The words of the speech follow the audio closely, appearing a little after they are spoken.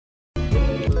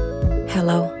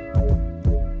Hello?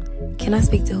 Can I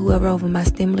speak to whoever over my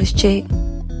stimulus check?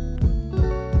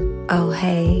 Oh,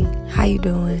 hey, how you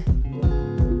doing?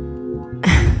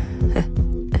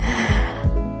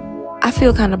 I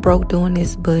feel kind of broke doing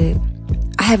this, but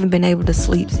I haven't been able to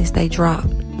sleep since they dropped.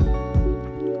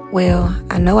 Well,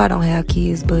 I know I don't have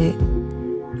kids, but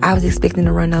I was expecting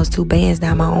to run those 2 bands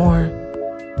down my arm.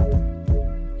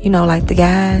 You know, like the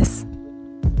guys.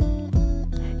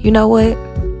 You know what?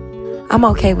 I'm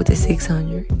okay with the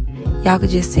 600. Y'all could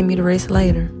just send me the rest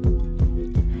later.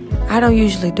 I don't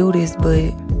usually do this,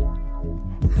 but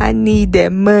I need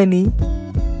that money.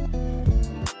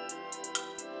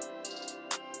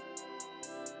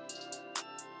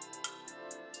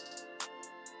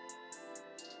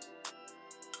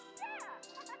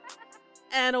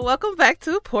 And welcome back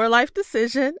to Poor Life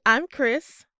Decision. I'm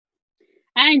Chris.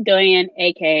 I'm Doyen,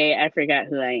 aka I forgot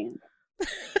who I am.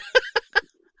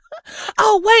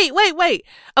 Oh, wait.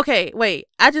 Okay, wait.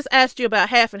 I just asked you about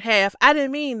half and half. I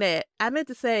didn't mean that. I meant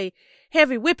to say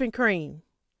heavy whipping cream.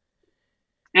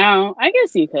 Oh, I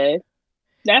guess you could.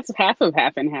 That's half of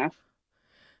half and half.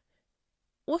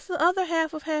 What's the other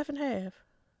half of half and half?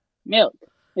 Milk.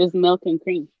 It's milk and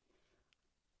cream.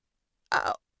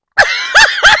 Oh.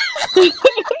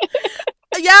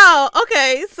 Y'all,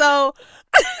 okay, so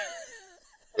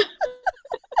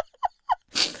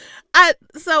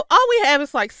so all we have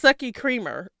is like sucky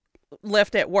creamer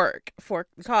left at work for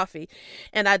coffee,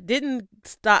 and I didn't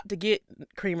stop to get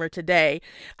creamer today.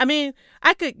 I mean,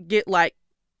 I could get like,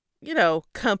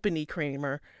 company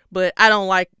creamer, but I don't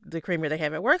like the creamer they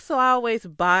have at work, so I always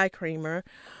buy creamer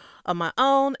on my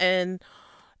own. And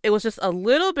it was just a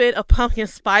little bit of pumpkin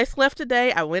spice left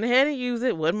today. I went ahead and used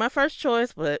it. Wasn't my first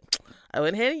choice, but I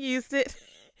went ahead and used it.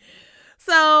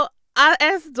 So I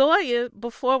asked Doyen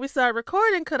before we started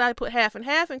recording, could I put half and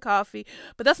half in coffee?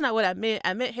 But that's not what I meant.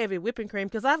 I meant heavy whipping cream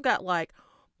because I've got like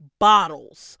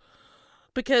bottles.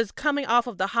 Because coming off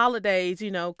of the holidays,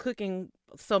 cooking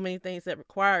so many things that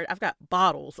required, I've got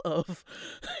bottles of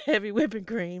heavy whipping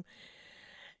cream.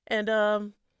 And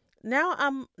now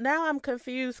I'm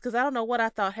confused because I don't know what I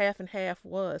thought half and half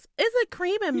was. Is it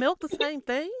cream and milk the same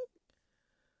thing?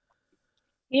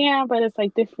 Yeah, but it's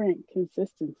like different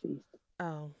consistencies.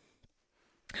 Oh.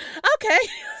 Okay,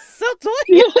 so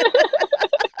Doyen,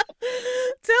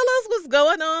 tell us what's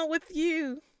going on with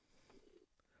you.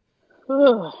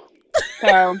 So,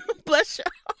 Bless your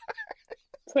heart.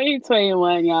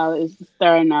 2021, y'all, is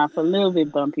starting off a little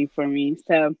bit bumpy for me.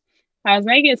 So, I was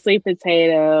making sweet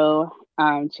potato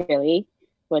chili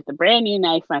with the brand new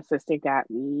knife my sister got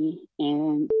me,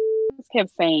 and just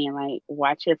kept saying, like,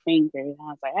 watch your fingers. And I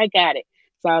was like, I got it.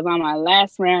 So, I was on my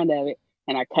last round of it,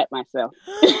 and I cut myself.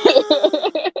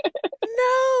 No,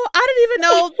 I didn't even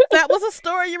know that was a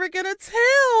story you were going to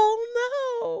tell.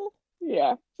 No.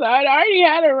 Yeah. So I'd already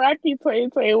had a rocky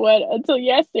 2021 until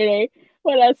yesterday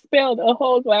when I spilled a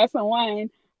whole glass of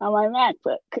wine on my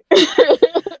MacBook.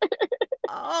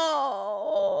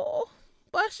 Oh,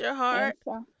 bless your heart.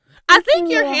 So, I think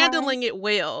you're handling it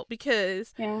well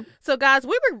because, yeah. So guys,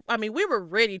 we were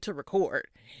ready to record.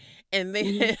 And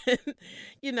then,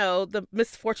 the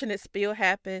misfortunate spill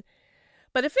happened.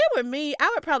 But if it were me, I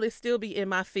would probably still be in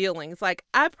my feelings. Like,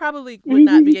 I probably would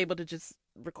not be able to just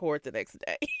record the next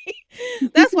day.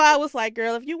 That's why I was like,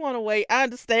 girl, if you want to wait, I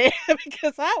understand.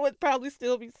 Because I would probably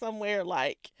still be somewhere,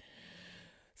 like,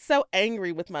 so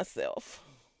angry with myself.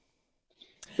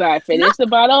 So I finished the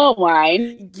bottle of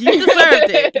wine. You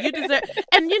deserved it.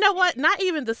 And you know what? Not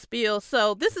even the spill.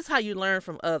 So this is how you learn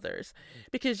from others.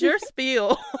 Because your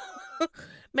spill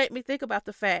made me think about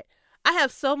the fact I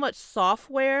have so much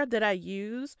software that I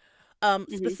use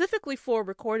specifically for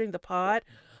recording the pod,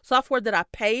 software that I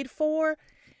paid for,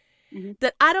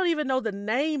 that I don't even know the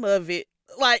name of it.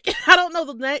 Like, I don't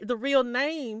know the real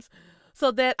names, so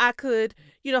that I could,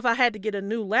 if I had to get a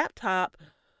new laptop,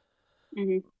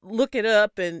 look it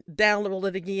up and download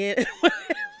it again.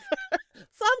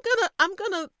 So I'm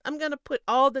gonna put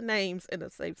all the names in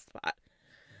a safe spot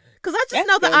because I just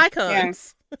know the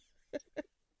icons.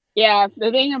 Yeah,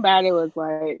 the thing about it was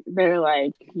like, they're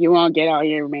like, you won't get all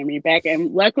your memory back.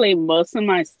 And luckily, most of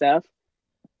my stuff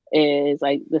is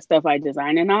like the stuff I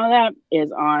design and all that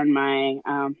is on my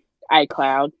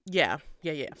iCloud. Yeah.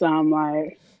 So I'm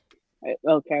like,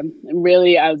 okay.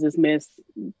 Really, I'll just miss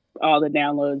all the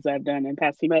downloads I've done in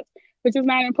past few months, which is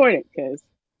not important because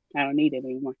I don't need it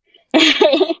anymore.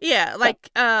 Yeah, like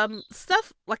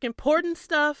stuff, like important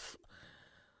stuff.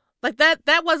 Like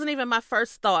that wasn't even my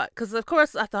first thought. Because, of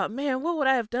course, I thought, man, what would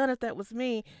I have done if that was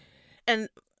me? And,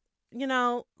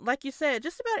 like you said,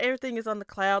 just about everything is on the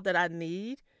cloud that I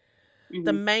need.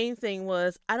 The main thing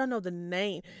was I don't know the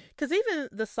name, because even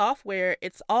the software,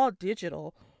 it's all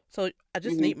digital. So I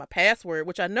just need my password,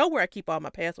 which I know where I keep all my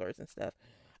passwords and stuff.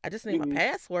 I just need my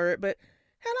password, but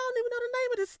hell, I don't even know the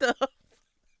name of this stuff.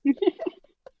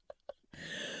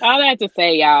 All I have to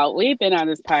say, y'all, we've been on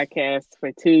this podcast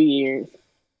for 2 years.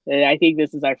 And I think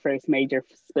this is our first major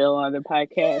spill on the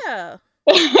podcast. Yeah.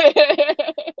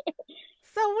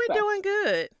 So we're doing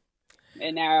good.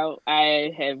 And now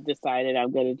I have decided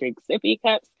I'm going to drink sippy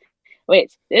cups,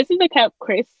 which this is a cup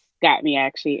Chris got me,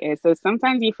 actually. And so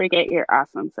sometimes you forget you're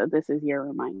awesome. So this is your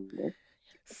reminder.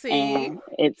 See? And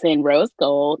it's in rose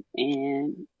gold,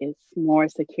 and it's more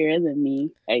secure than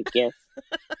me, I guess,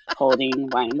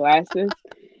 holding wine glasses.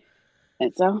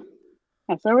 And so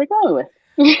that's what we're going with.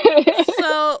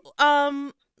 So,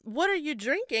 what are you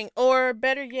drinking? Or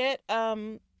better yet,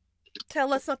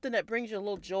 tell us something that brings you a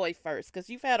little joy first, because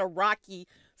you've had a rocky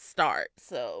start.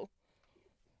 So,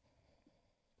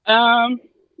 it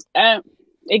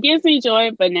gives me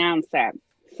joy, but now I'm sad.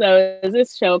 So there's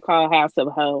this show called House of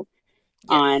Ho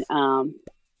on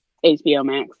HBO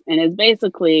Max, and it's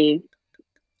basically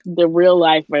the real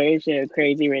life version of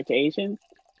Crazy Rich Asians.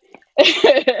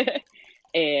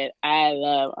 And I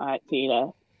love Aunt Tina.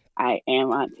 I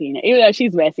am Aunt Tina, even though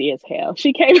she's messy as hell.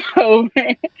 She came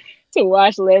over to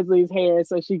wash Leslie's hair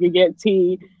so she could get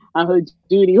tea on who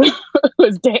Judy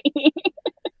was dating.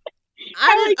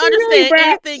 I didn't understand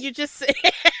anything you just said.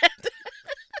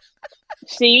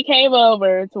 She came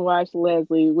over to wash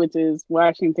Leslie, which is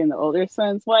Washington, the older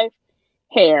son's wife,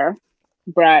 hair.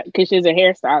 Because she's a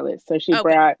hairstylist. So she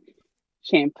brought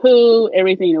shampoo,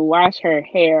 everything to wash her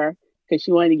hair, because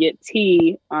she wanted to get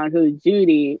tea on who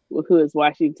Judy, who is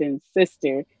Washington's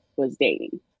sister, was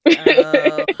dating. I'm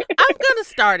gonna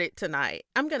start it tonight.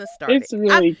 It's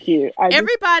really cute.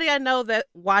 Everybody I know that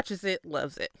watches it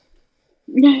loves it.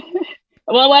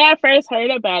 Well, when I first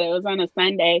heard about it, it was on a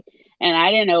Sunday, and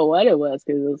I didn't know what it was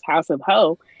because it was House of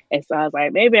Ho. And so I was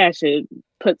like, maybe I should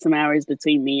put some hours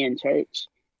between me and church.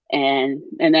 And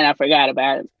then I forgot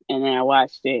about it, and then I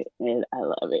watched it, and I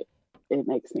love it. It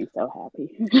makes me so happy.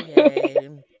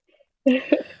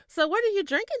 So what are you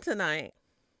drinking tonight?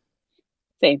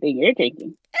 Same thing you're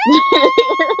drinking.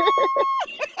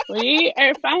 We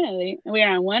are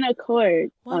on one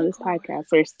accord on this podcast.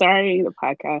 We're starting the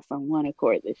podcast on one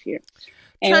accord this year.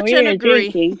 And we are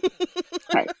drinking.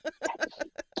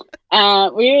 We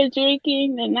are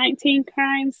drinking the 19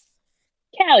 Crimes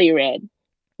Cali Red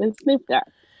with Snoop Dogg.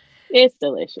 It's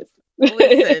delicious.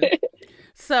 Listen,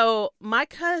 so my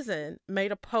cousin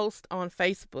made a post on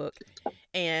Facebook,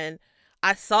 and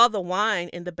I saw the wine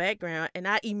in the background, and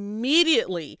I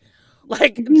immediately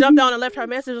jumped on and left her a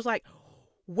message. It was like,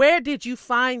 where did you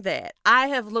find that? I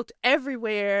have looked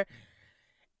everywhere.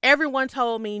 Everyone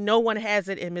told me no one has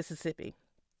it in Mississippi.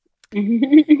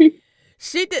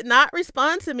 She did not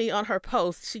respond to me on her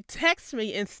post. She texted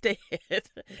me instead,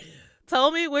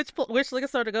 told me which liquor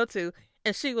store to go to,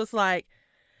 and she was like,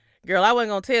 girl, I wasn't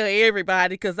going to tell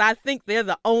everybody because I think they're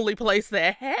the only place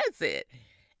that has it.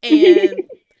 And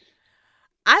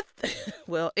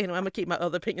well, anyway, I'm going to keep my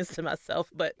other opinions to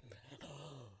myself, but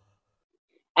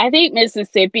I think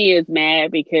Mississippi is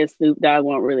mad because Snoop Dogg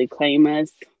won't really claim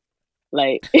us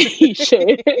like he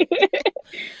should.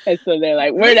 And so they're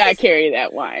like, we're not carrying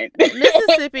that wine.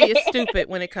 Mississippi is stupid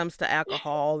when it comes to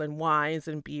alcohol and wines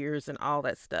and beers and all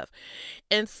that stuff.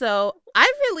 And so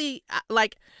I really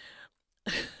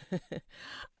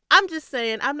I'm just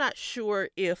saying, I'm not sure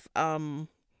if I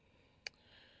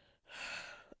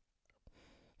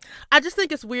just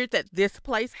think it's weird that this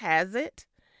place has it.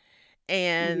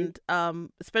 And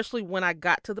especially when I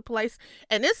got to the place,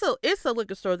 and it's a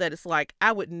liquor store that it's like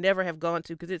I would never have gone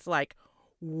to because it's like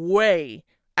way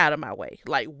out of my way,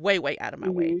 like way out of my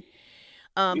way,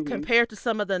 compared to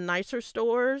some of the nicer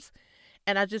stores.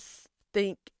 And I just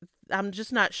think I'm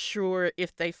just not sure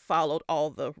if they followed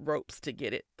all the ropes to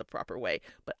get it the proper way.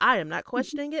 But I am not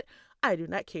questioning it. I do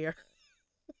not care.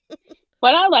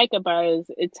 What I like about it is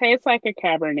it tastes like a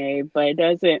Cabernet, but it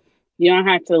doesn't. You don't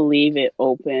have to leave it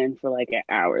open for like an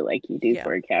hour like you do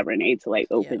for a Cabernet to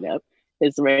open up.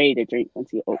 It's ready to drink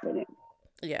once you open it.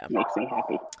 Yeah. It makes me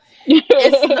happy.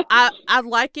 I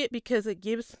like it because it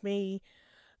gives me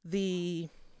I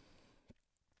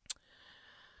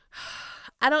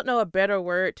don't know a better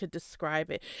word to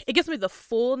describe it. It gives me the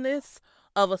fullness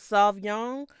of a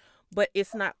Sauvignon, but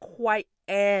it's not quite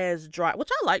as dry,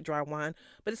 which I like dry wine,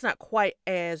 but it's not quite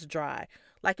as dry.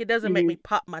 Like, it doesn't make me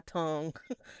pop my tongue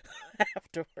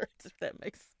afterwards, if that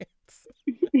makes sense.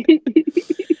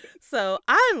 So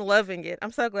I'm loving it.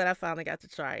 I'm so glad I finally got to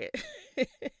try it.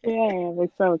 Yeah, we're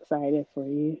so excited for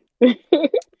you.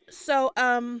 So,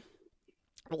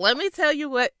 Let me tell you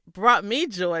what brought me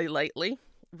joy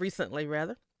recently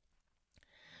rather.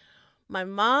 My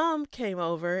mom came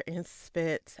over and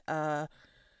spent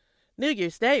New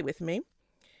Year's Day with me,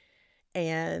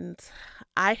 and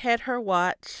I had her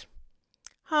watch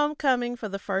Homecoming for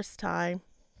the first time.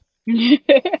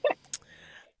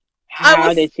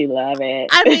 How did she love it?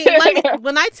 I mean,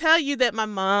 when I tell you that my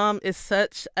mom is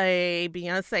such a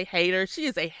Beyonce hater, she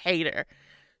is a hater.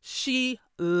 She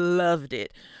loved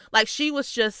it. Like, she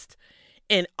was just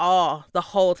in awe the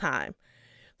whole time.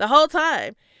 The whole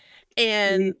time.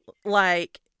 And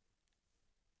like,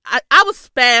 I was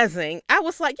spazzing. I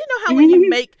was like, you know how when you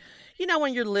make, you know,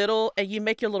 when you're little and you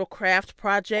make your little craft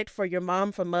project for your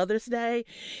mom for Mother's Day,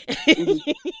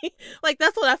 like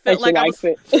that's what I felt like. I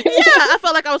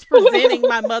felt like I was presenting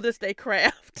my Mother's Day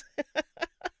craft.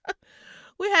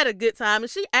 We had a good time, and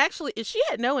she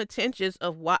had no intentions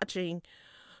of watching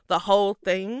the whole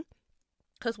thing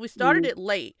because we started it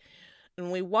late,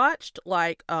 and we watched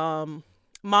like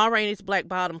Ma Rainey's Black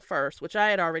Bottom first, which I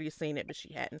had already seen it, but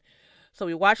she hadn't. So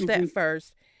we watched that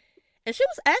first, and she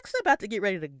was actually about to get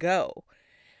ready to go.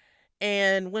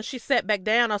 And when she sat back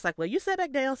down, I was like, well, you sat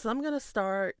back down, so I'm going to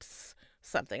start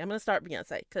something. I'm going to start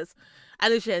Beyonce, because I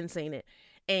knew she hadn't seen it.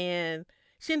 And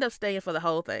she ended up staying for the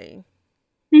whole thing.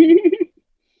 I'm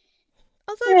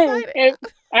so excited.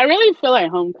 I really feel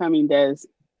like Homecoming does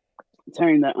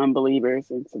turn the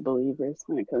unbelievers into believers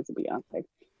when it comes to Beyonce.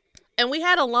 And we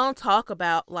had a long talk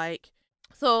about, like,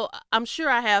 so I'm sure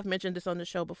I have mentioned this on the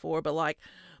show before, but like,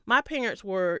 my parents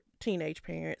were teenage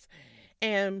parents,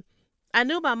 and I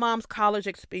knew my mom's college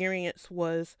experience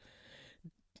was,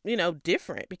 you know,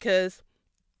 different, because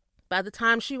by the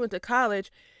time she went to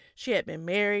college, she had been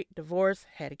married, divorced,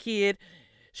 had a kid.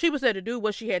 She was there to do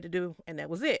what she had to do, and that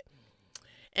was it.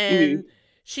 And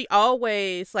she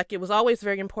always, like, it was always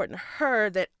very important to her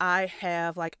that I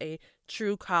have like a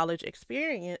true college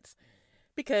experience,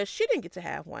 because she didn't get to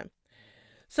have one.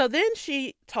 So then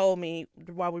she told me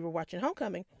while we were watching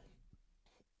Homecoming,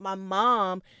 my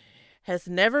mom has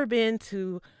never been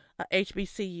to a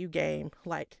HBCU game,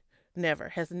 like never,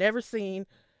 has never seen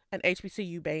an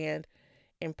HBCU band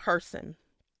in person.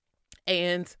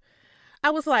 And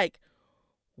I was like,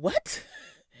 what?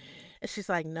 And she's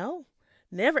like, no,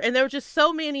 never. And there were just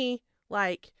so many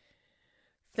like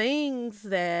things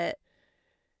that,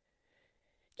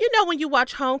 you know, when you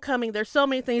watch Homecoming, there's so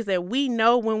many things that we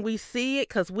know when we see it,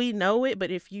 because we know it.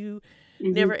 But if you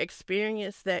never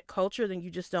experience that culture, then you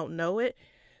just don't know it.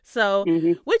 So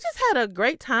we just had a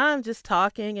great time just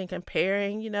talking and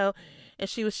comparing, you know. And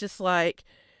she was like,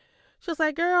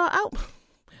 girl,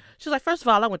 she was like, first of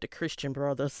all, I went to Christian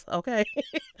Brothers, okay?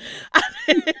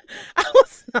 I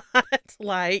was not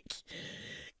like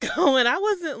I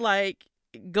wasn't like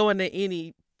going to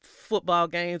any football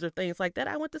games or things like that.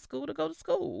 I went to school to go to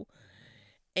school.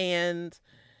 And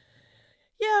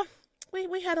yeah,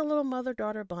 we had a little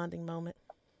mother-daughter bonding moment.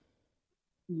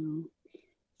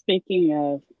 Speaking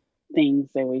of things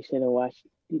that we should have watched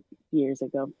years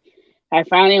ago, I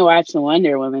finally watched the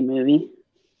Wonder Woman movie.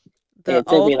 The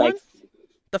old one?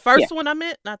 The first one I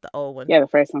meant? Not the old one. Yeah, the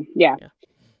first one. Yeah.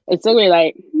 It took me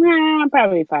like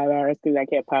probably 5 hours because I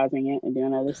kept pausing it and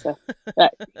doing other stuff.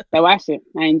 But I watched it.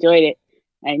 I enjoyed it.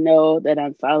 I know that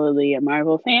I'm solidly a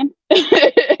Marvel fan.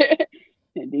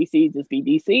 And DC just be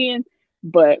DCing.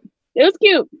 But it was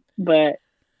cute. But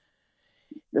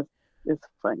it's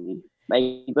funny.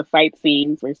 Like, the fight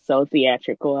scenes were so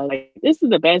theatrical. Like, this is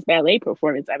the best ballet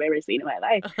performance I've ever seen in my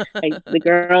life. Like, the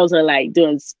girls are like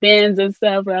doing spins and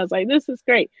stuff. And I was like, this is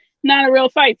great. Not a real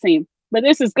fight scene, but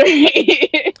this is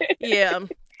great. Yeah.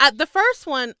 The first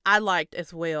one I liked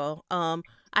as well. I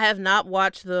have not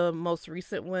watched the most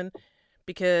recent one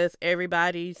because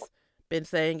everybody's been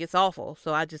saying it's awful.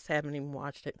 So I just haven't even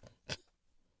watched it.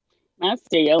 My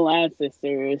line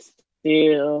sister is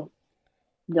still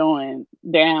going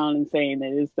down and saying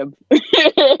that it's the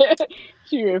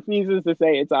she refuses to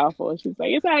say it's awful. She's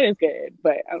like, it's not as good.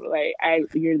 But I'm like,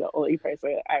 you're the only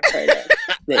person I've heard of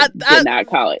that did not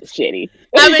call it shitty.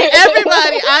 I mean,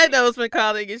 everybody I know has been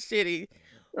calling it shitty.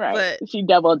 Right. But she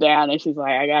doubled down and she's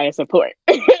like, I gotta support.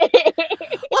 Well,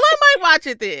 I might watch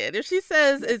it then. If she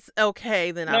says it's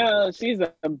okay, then she's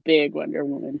a big Wonder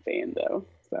Woman fan though.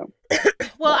 So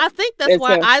well, I think that's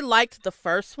why I liked the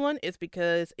first one, is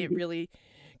because it really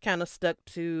kind of stuck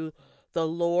to the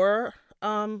lore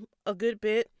a good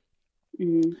bit.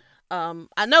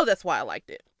 I know that's why I liked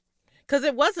it, because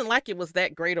it wasn't like it was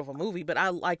that great of a movie, but I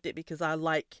liked it because I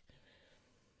like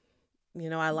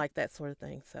that sort of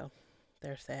thing. So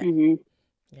there's that.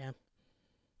 Yeah.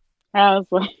 I was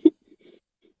like,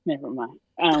 never mind.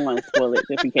 I don't want to spoil it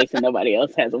just in case nobody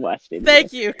else hasn't watched it.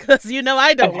 Thank you, because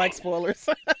I don't like spoilers.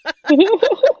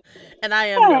 And I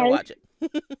am going to watch it.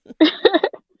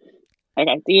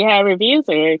 Okay. Do you have reviews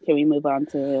or can we move on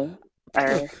to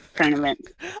our current events?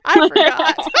 I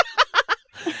forgot.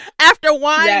 After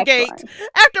Winegate. Right.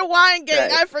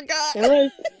 I forgot.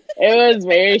 It was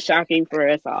very shocking for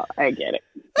us all. I get it.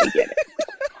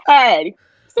 All right.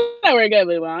 So we're going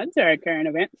to move on to our current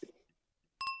events.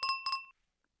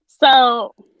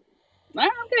 So I'm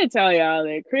going to tell y'all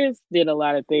that Chris did a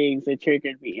lot of things that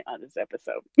triggered me on this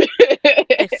episode.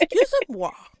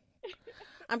 Excuse-moi.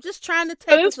 I'm just trying to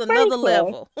take us another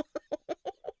level.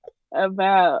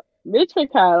 About Mitch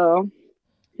McConnell,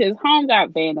 his home got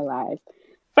vandalized.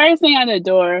 First thing on the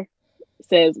door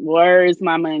says, "Where's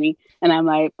my money?" And I'm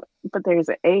like, but there's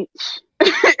an H.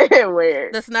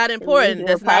 Where? That's not important.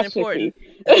 That's not important.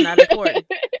 That's not important.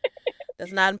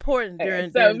 That's not important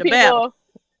during the battle.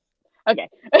 Okay.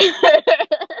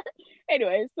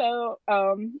 Anyway, so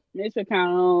Mitch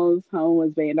McConnell's home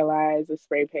was vandalized with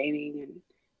spray painting, and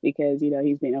because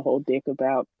he's being a whole dick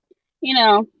about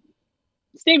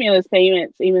stimulus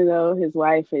payments, even though his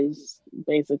wife has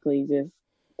basically just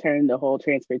turned the whole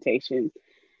transportation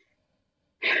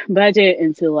budget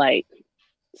into like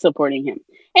supporting him.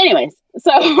 Anyways,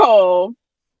 so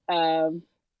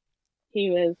he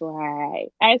was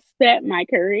like, "I spent my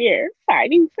career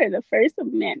fighting for the First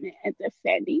Amendment and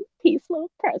defending peaceful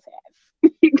protest."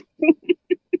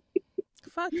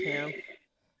 Fuck him.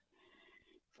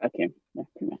 Fuck him. That's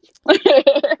pretty much.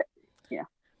 Yeah.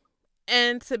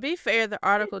 And to be fair, the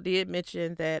article did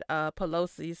mention that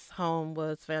Pelosi's home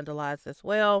was vandalized as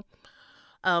well.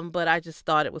 But I just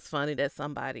thought it was funny that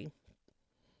somebody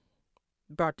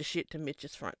brought the shit to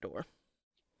Mitch's front door.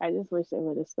 I just wish they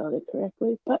would have spelled it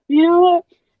correctly. But you know what?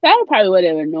 That probably would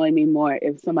have annoyed me more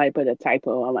if somebody put a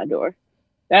typo on my door.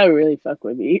 That would really fuck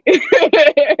with me.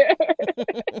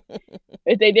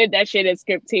 If they did that shit at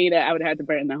Scriptina, I would have to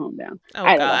burn the home down. Oh,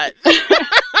 God.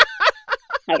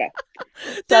 Okay.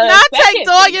 Do not take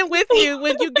Doyen with you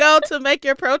when you go to make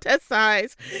your protest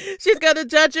signs. She's going to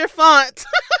judge your font.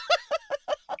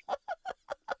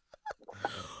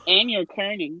 And your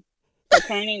kerning. So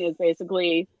kerning is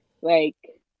basically like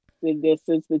the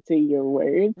distance between your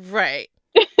words. Right.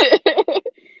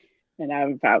 And I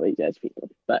would probably judge people.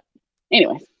 But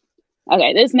anyways.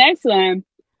 Okay, this next one,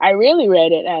 I really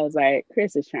read it. I was like,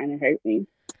 Chris is trying to hurt me.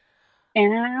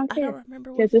 And I don't care.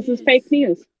 Because this is fake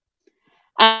news.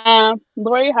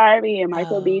 Lori Harvey and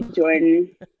Michael B. Jordan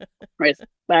were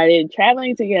spotted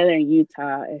traveling together in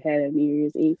Utah ahead of New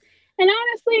Year's Eve. And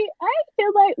honestly, I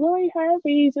feel like Lori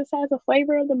Harvey just has a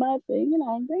flavor of the month. And,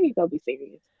 they ain't gonna be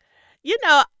serious.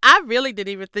 I really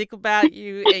didn't even think about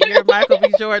you and your Michael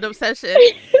B. Jordan obsession.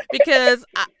 Because,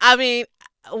 I mean,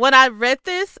 when I read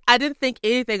this, I didn't think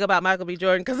anything about Michael B.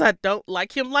 Jordan because I don't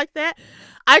like him like that.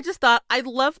 I just thought, I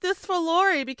love this for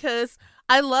Lori because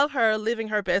I love her living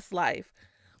her best life.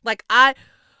 Like,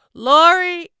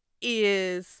 Lori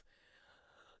is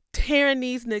tearing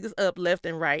these niggas up left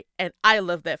and right, and I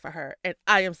love that for her, and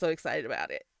I am so excited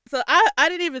about it. So I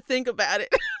didn't even think about it.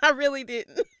 I really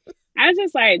didn't. I was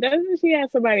just like, doesn't she have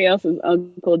somebody else's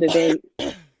uncle to date?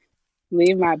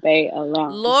 Leave my bae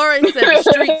alone. Lori said the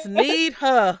streets need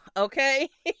her, okay?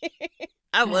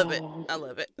 I love it. I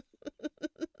love it.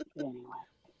 Anyway,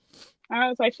 I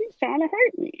was like, she's trying to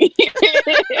hurt me.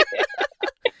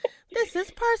 This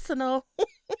is personal.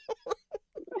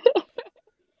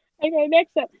 Okay,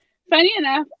 next up. Funny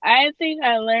enough, I think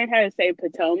I learned how to say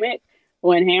Potomac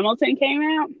when Hamilton came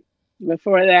out.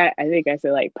 Before that, I think I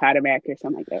said like Potomac or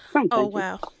something like that. Oh,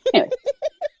 wow. Anyway.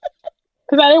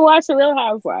 Because I didn't watch The Real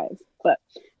Housewives. But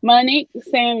Monique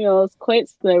Samuels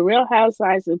quits The Real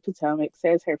Housewives of Potomac,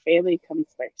 says her family comes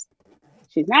first.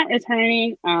 She's not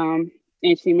returning, and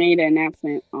she made an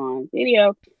announcement on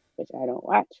video, which I don't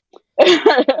watch.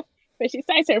 But she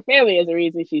cites her family as a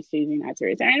reason she's choosing not to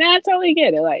return. And I totally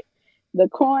get it. Like, the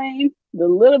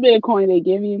little bit of coin they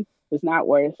give you is not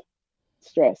worth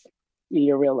stress in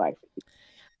your real life.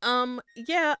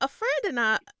 Yeah, a friend and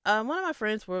I, one of my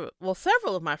friends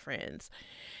several of my friends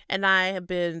and I have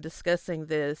been discussing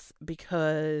this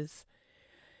because,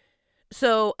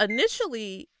 so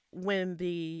initially when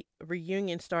the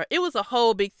reunion started, it was a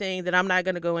whole big thing that I'm not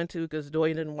going to go into because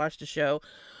Doyen didn't watch the show,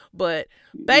 but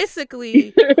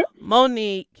basically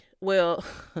Monique,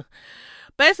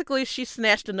 basically she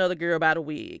snatched another girl by the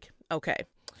wig. Okay.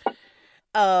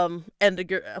 And the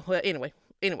girl, anyway,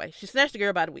 she snatched the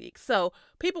girl by the wig. So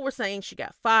people were saying she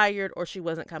got fired or she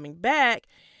wasn't coming back.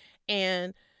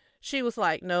 And she was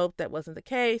like, nope, that wasn't the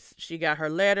case. She got her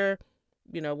letter.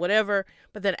 whatever.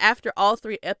 But then after all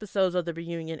 3 episodes of the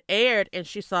reunion aired and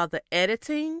she saw the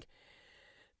editing,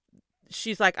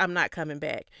 she's like, I'm not coming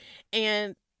back.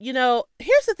 And,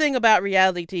 here's the thing about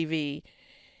reality TV.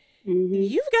 Mm-hmm.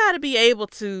 You've got to be able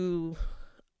to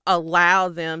allow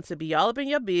them to be all up in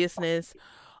your business,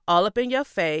 all up in your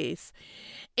face.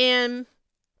 And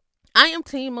I am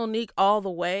Team Monique all the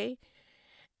way.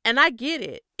 And I get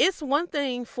it. It's one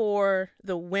thing for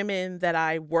the women that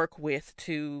I work with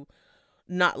to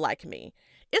not like me.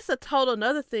 It's a total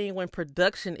another thing when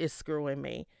production is screwing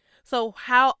me. So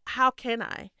how can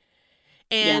I?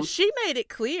 And she made it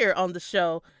clear on the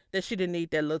show that she didn't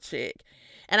need that little chick.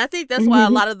 And I think that's why a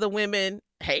lot of the women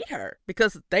hate her,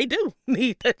 because they do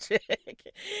need the chick.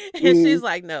 And she's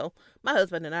like, no, my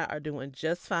husband and I are doing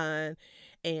just fine.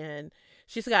 And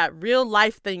she's got real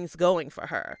life things going for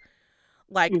her.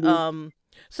 Like,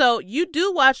 so you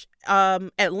do watch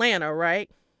Atlanta, right?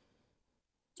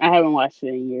 I haven't watched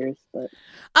it in years, but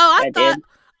I thought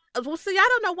did. Well, see, I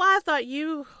don't know why I thought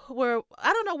you were.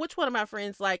 I don't know which one of my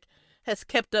friends has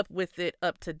kept up with it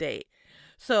up to date.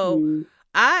 So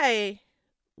I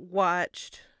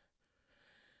watched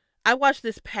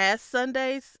this past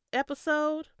Sunday's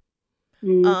episode.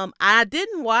 I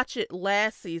didn't watch it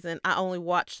last season. I only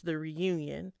watched the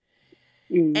reunion,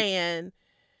 and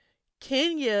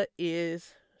Kenya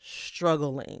is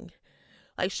struggling.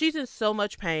 Like, she's in so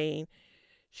much pain.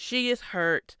 She is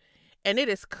hurt. And it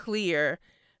is clear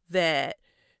that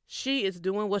she is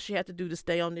doing what she had to do to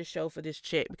stay on this show for this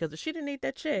check. Because if she didn't need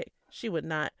that check, she would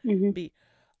not be.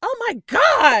 Oh my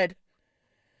God.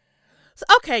 So,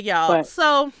 okay, y'all. What?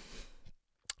 So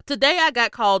today I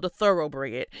got called a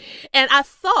thoroughbred. And I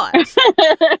thought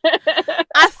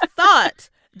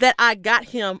that I got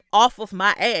him off of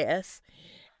my ass.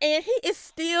 And he is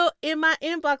still in my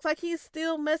inbox. Like, he's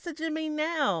still messaging me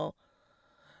now.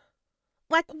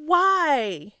 Like,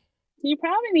 why? He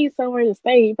probably needs somewhere to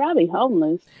stay. He's probably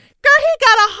homeless. Girl, he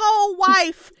got a whole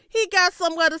wife. He got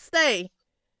somewhere to stay.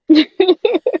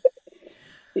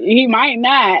 He might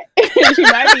not. She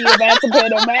might be about to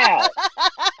put him out.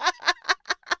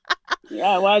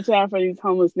 Yeah, watch out for these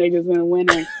homeless niggas in the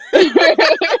winter.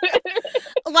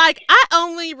 Like, I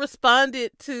only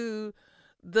responded to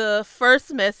the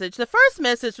first message. The first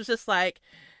message was just like,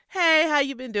 hey, how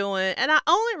you been doing? And I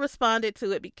only responded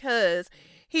to it because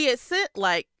he had sent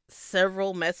like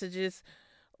several messages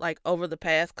like over the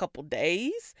past couple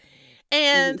days.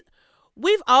 And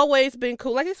we've always been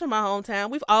cool. Like, he's from my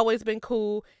hometown. We've always been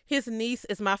cool. His niece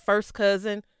is my first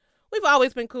cousin. We've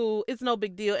always been cool. It's no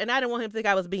big deal. And I didn't want him to think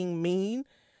I was being mean,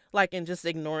 like, and just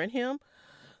ignoring him.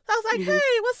 So I was like,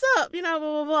 hey, what's up? Blah,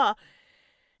 blah, blah.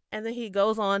 And then he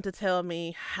goes on to tell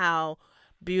me how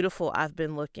beautiful I've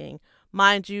been looking.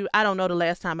 Mind you, I don't know the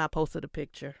last time I posted a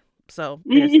picture. So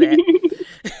there's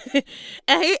that.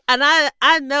 and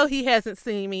I know he hasn't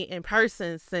seen me in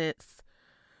person since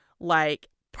like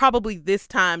probably this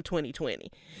time 2020.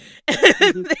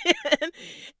 And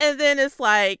then it's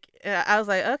like, I was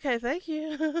like, okay, thank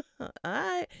you. All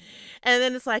right. And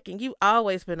then it's like, and you've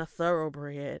always been a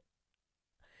thoroughbred.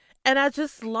 And I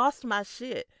just lost my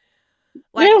shit.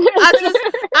 Like,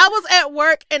 I was at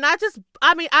work and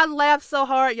I laughed so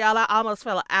hard, y'all, I almost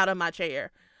fell out of my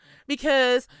chair.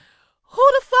 Because who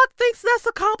the fuck thinks that's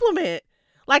a compliment?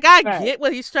 Like, I get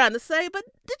what he's trying to say, but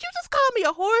did you just call me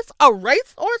a horse? A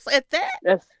race horse at that?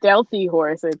 A stealthy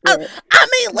horse at that.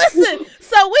 Listen,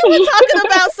 so we were talking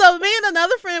about, so me and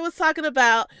another friend was talking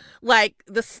about, like,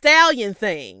 the stallion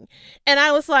thing. And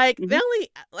I was like,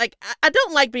 I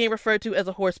don't like being referred to as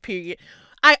a horse, period.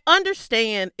 I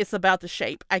understand it's about the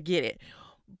shape. I get it.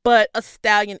 But a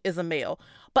stallion is a male.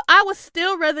 But I would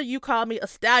still rather you call me a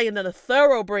stallion than a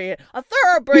thoroughbred. A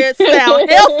thoroughbred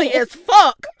sound healthy as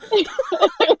fuck.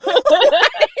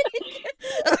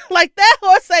 like that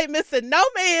horse ain't missing no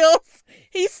meals.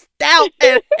 He's stout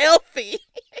and healthy.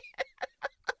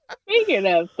 Speaking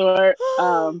of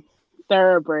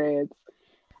thoroughbreds,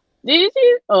 did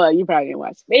you? Oh, you probably didn't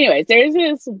watch. But anyways, there's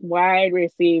this wide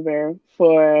receiver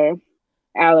for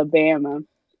Alabama,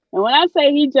 and when I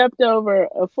say he jumped over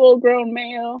a full-grown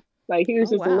male, like he was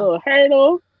just a little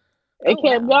hurdle, it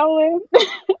kept going.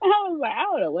 I was like, I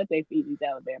don't know what they feed these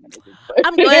Alabama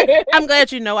niggas. I'm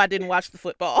glad you know I didn't watch the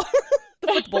football. The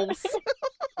footballs.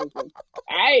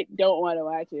 I don't want to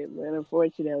watch it, but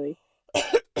unfortunately,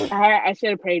 I should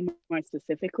have prayed more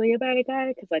specifically about a guy,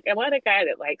 because like I want a guy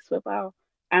that likes football.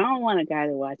 I don't want a guy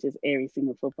that watches every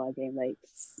single football game, like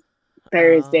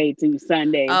Thursday to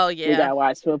Sunday. Oh yeah, we gotta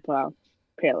watch football.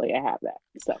 Apparently, I have that.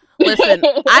 So listen,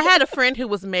 I had a friend who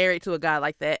was married to a guy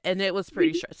like that, and it was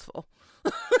pretty stressful.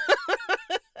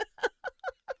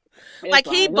 Like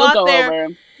he bought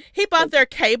He bought their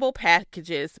cable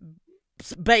packages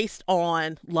based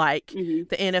on like Mhm.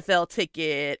 the NFL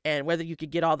ticket and whether you could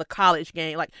get all the college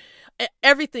game. Like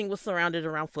everything was surrounded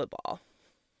around football.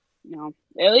 No,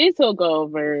 at least he'll go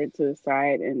over to the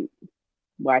side and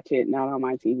watch it, not on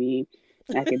my TV.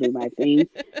 I can do my thing.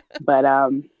 But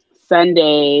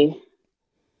Sunday,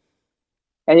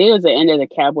 I think it was the end of the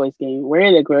Cowboys game. We're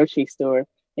in the grocery store, and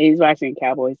he's watching the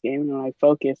Cowboys game, and I'm like,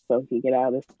 focus so he can get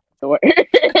out of the store.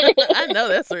 I know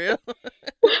that's real.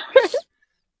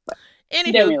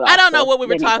 Anywho, I don't know what we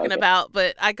were talking about,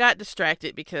 but I got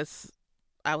distracted because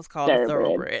I was called a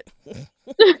thoroughbred.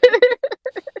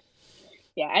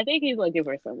 Yeah, I think he's looking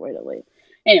for somewhere to live.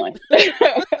 Anyway,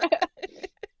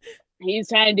 he's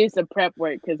trying to do some prep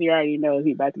work because he already knows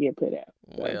he's about to get put out.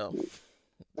 So Well,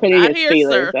 putting his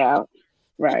feelers out.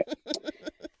 Right.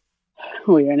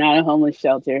 We are not a homeless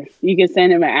shelter. You can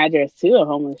send him an address to a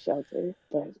homeless shelter,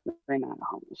 but we're not a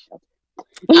homeless shelter.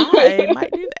 I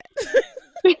might do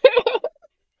that.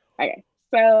 Okay,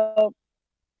 so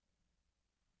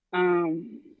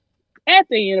at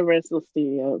the Universal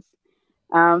Studios,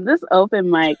 this open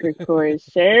mic records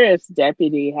sheriff's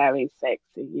deputy having sex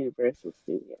in Universal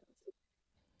Studios.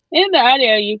 In the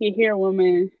audio, you can hear a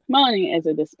woman moaning as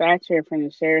a dispatcher from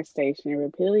the sheriff's station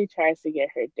repeatedly tries to get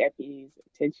her deputy's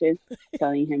attention,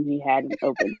 telling him he had an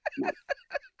open mic.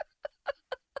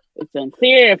 It's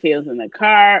unclear if he was in the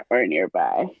car or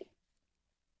nearby.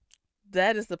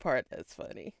 That is the part that's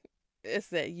funny. It's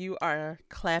that you are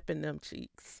clapping them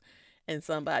cheeks and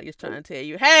somebody is trying to tell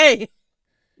you, hey,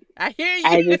 I hear you.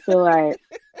 I just feel like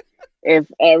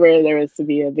if ever there was to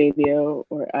be a video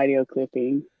or audio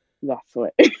clipping, that's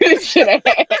what should have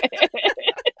happened.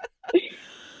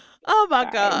 Oh my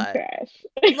God. Trash.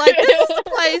 Like, this is the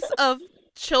place of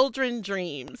children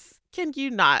dreams. Can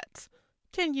you not?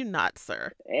 Can you not,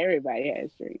 sir? Everybody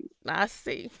has dreams. I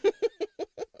see.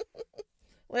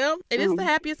 Well, it is the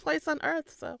happiest place on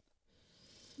earth, so.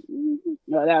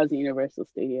 No, that was Universal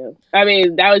Studios. I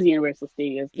mean, that was Universal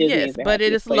Studios. Disney yes, but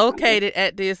it is located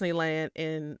at Disneyland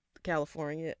in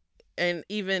California. And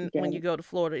even when you go to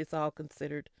Florida, it's all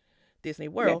considered Disney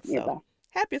World. Yeah, so,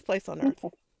 happiest place on earth.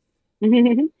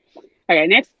 Okay,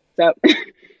 next up.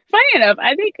 Funny enough,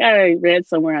 I think I read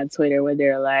somewhere on Twitter where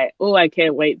they're like, oh, I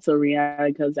can't wait till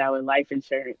Rihanna comes out with life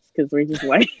insurance because we're just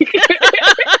like...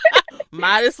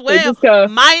 Might as well. We just go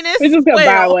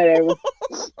buy whatever.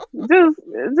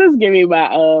 just give me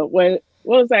my what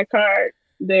was that card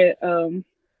that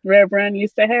Rev Run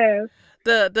used to have?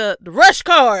 The rush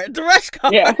card. The rush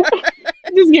card. Yeah.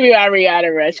 Just give me my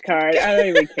Rihanna rush card. I don't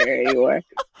even care anymore.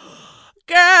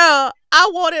 Girl, I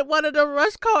wanted one of the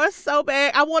rush cards so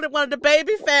bad. I wanted one of the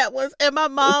baby fat ones, and my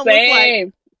mom was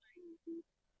like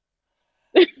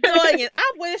doing it.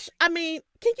 I wish. I mean,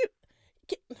 can you?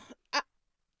 I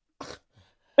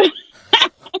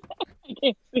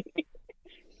can't see.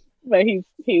 But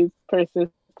he's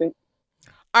persistent.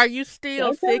 Are you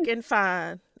still sick and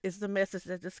fine? Is the message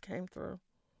that just came through.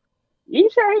 You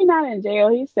sure he's not in jail?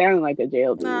 He sounding like a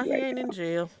jail dude. No, he right ain't now. in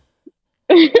jail.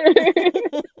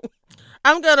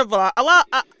 I'm gonna block. Well,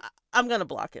 I'm gonna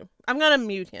block him. I'm gonna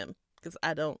mute him because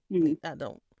I don't.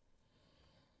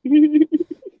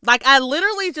 Like, I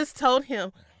literally just told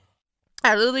him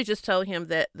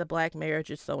that the black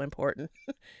marriage is so important,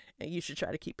 and you should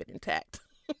try to keep it intact.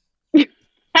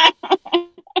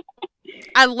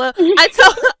 I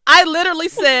literally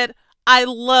said, I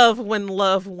love when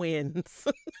love wins.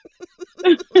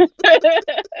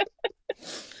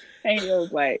 And he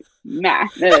was like, nah,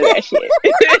 none of that shit.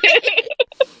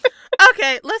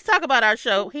 Okay, let's talk about our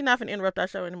show. He's not going to interrupt our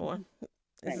show anymore.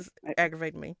 This is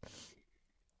aggravating me.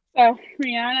 So,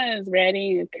 Rihanna is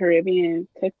writing a Caribbean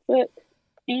cookbook,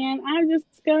 and I'm just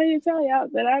going to tell y'all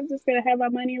that I'm just going to have my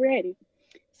money ready.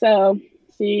 So,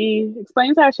 she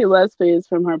explains how she loves foods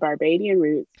from her Barbadian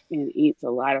roots and eats a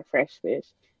lot of fresh fish.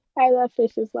 I love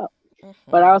fish as well,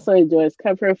 but also enjoys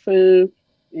comfort food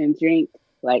and drink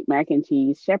like mac and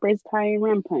cheese, shepherd's pie, and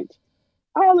rum punch.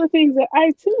 All the things that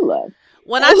I too love.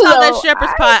 When I saw that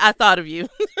shepherd's pie, I thought of you.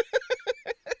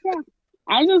 Yeah.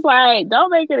 I'm just like,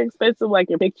 don't make it expensive like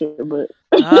your picture book.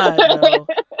 God, no.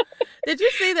 Did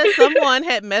you see that someone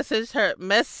had messaged her,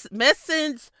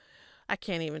 I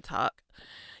can't even talk.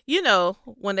 You know,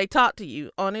 when they talk to you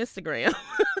on Instagram,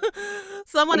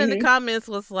 someone in the comments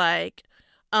was like,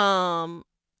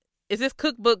 is this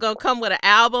cookbook gonna come with an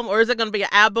album, or is it gonna be an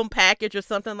album package or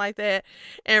something like that?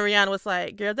 And Rihanna was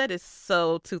like, girl, that is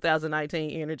so 2019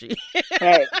 energy.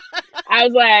 Right. I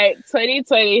was like,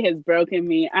 2020 has broken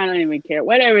me. I don't even care.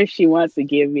 Whatever she wants to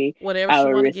give me, Whatever I she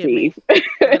will want to give me. receive.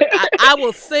 I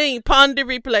will sing Pon de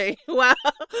Replay while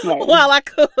Right. while I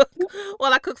cook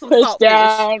some Push saltfish.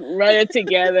 down, run it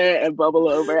together, and bubble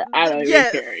over. I don't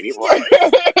Yes, even care anymore.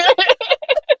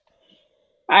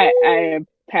 I am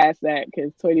past that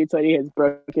because 2020 has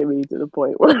broken me to the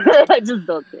point where I just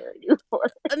don't care anymore.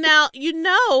 Now,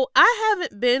 I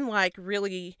haven't been like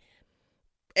really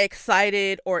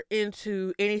excited or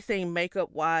into anything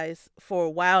makeup wise for a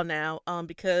while now,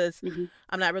 because Mhm.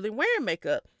 I'm not really wearing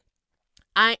makeup.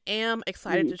 I am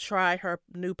excited Mhm. to try her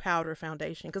new powder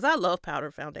foundation because I love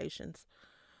powder foundations.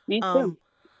 Me too. Um,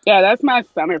 Yeah, that's my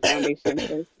summer foundation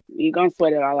because you're gonna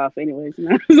sweat it all off anyways.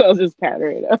 So I'll just powder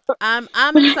it up. I'm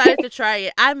excited to try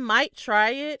it. I might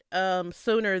try it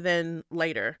sooner than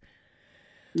later.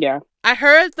 Yeah. I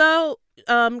heard though,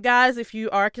 guys, if you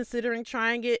are considering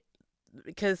trying it,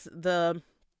 because of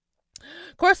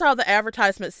course all the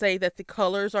advertisements say that the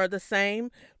colors are the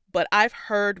same, but I've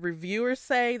heard reviewers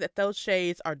say that those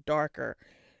shades are darker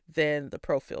than the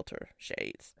Pro Filter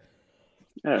shades.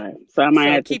 All right. So I might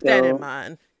So have to keep that in go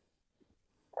mind.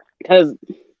 because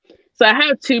I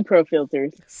have two Pro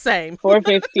Filters, Same.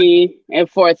 450 and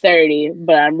 430,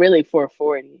 but I'm really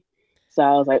 440. So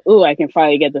I was like, ooh, I can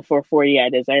finally get the 440 I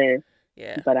deserve.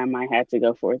 Yeah. But I might have to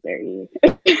go 430.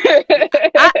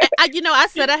 I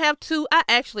said I have two. I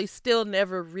actually still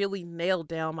never really nailed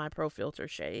down my Pro Filter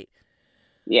shade.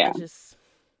 Yeah. It's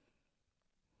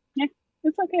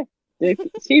okay.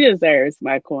 She deserves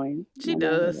my coin. She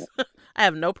does. I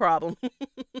have no problem.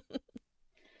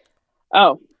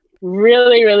 Oh,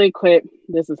 really, really quick.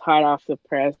 This is hot off the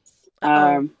press.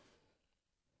 Kim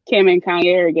and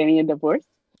Kanye are getting a divorce.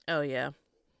 Oh yeah.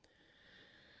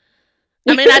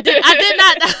 I mean, I did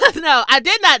not no, I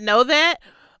did not know that.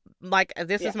 Like,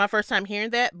 this is my first time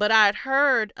hearing that, but I'd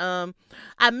heard. I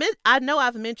know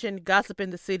I've mentioned Gossip in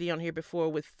the City on here before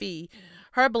with Fee.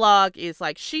 Her blog is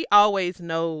like she always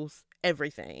knows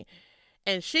everything,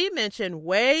 and she mentioned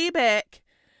way back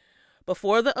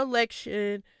before the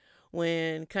election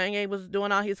when Kanye was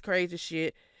doing all his crazy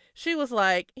shit. She was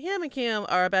like, him and Kim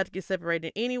are about to get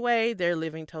separated anyway. They're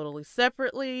living totally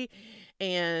separately,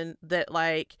 and that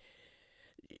like,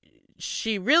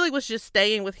 she really was just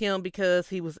staying with him because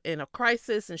he was in a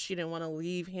crisis and she didn't want to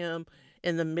leave him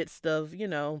in the midst of,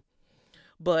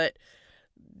 but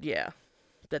yeah,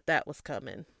 that was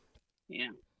coming. Yeah.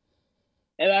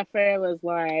 And my friend was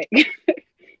like,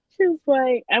 she was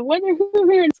like, I wonder who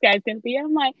this guy's going to be.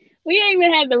 I'm like, we ain't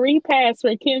even had the repass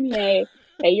for Kim yet,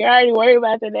 and you're already worried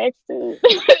about the next two.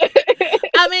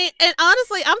 I mean, and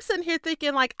honestly, I'm sitting here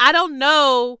thinking, like, I don't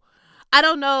know.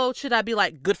 Should I be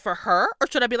like, good for her, or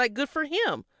should I be like, good for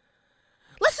him?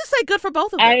 Let's just say good for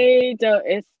both of them. I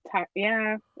don't.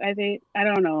 I think I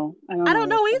don't know. I don't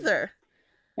know either.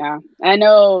 Yeah, I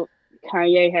know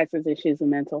Kanye has his issues with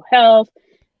mental health,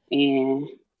 and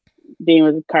being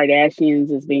with the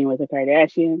Kardashians is being with the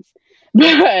Kardashians.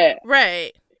 But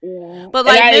right. Yeah. But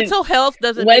like, mental health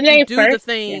doesn't make you do the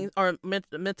things, or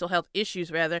mental health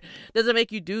issues rather, doesn't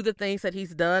make you do the things that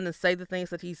he's done and say the things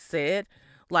that he's said.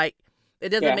 Like, it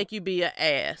doesn't make you be an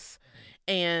ass,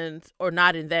 or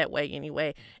not in that way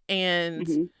anyway.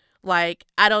 And like,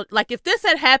 I don't, like, if this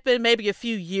had happened maybe a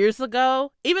few years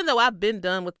ago, even though I've been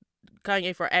done with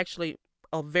Kanye for actually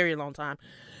a very long time,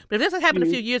 but if this had happened a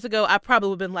few years ago, I probably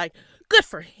would have been like, good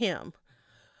for him.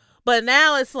 But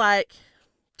now it's like,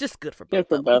 just good for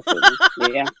both of them.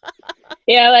 Yeah.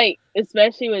 Yeah, like,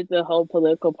 especially with the whole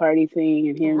political party thing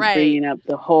and him bringing up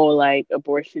the whole, like,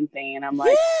 abortion thing. And I'm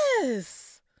like,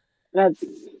 yes, that's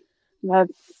not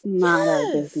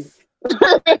our business.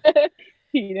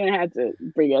 You didn't have to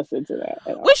bring us into that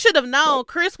at all. We should have known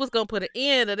Chris was going to put an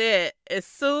end to that as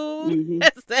soon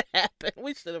as that happened.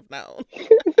 We should have known.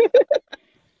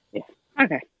 Yeah.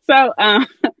 Okay. So,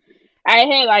 I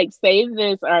had like saved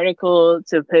this article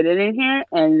to put it in here,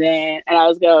 and I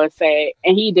was going to say,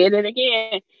 and he did it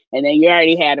again, and then you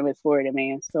already had him as Florida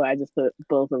man, so I just put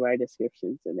both of our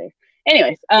descriptions in there.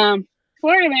 Anyways,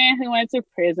 Florida man who went to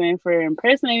prison for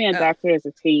impersonating a doctor as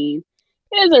a teen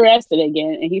is arrested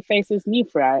again, and he faces new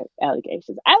fraud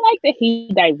allegations. I like that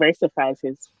he diversifies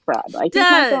his fraud. Like, he's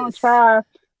not going to try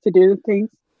to do things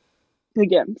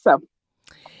again. So,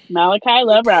 Malachi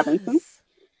Love Robinson,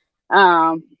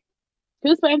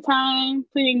 who spent time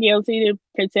pleading guilty to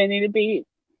pretending to be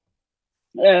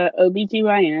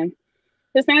OBGYN,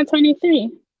 is now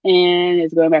 23 and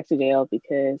is going back to jail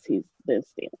because he's been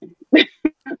stealing.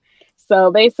 So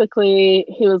basically,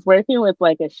 he was working with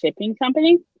like a shipping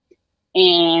company,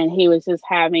 and he was just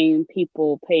having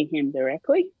people pay him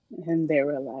directly, and they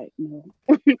were like, "No,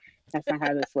 that's not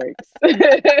how this works."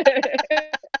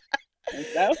 And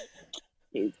so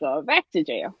he's going back to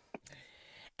jail.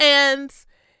 And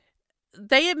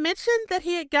they had mentioned that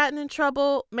he had gotten in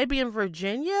trouble maybe in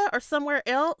Virginia or somewhere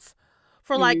else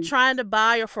for like trying to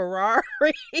buy a Ferrari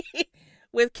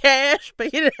with cash, but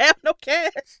he didn't have no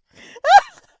cash.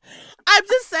 I'm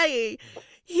just saying,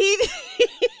 he.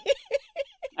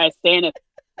 I stand a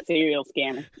serial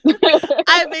scammer.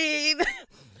 I mean,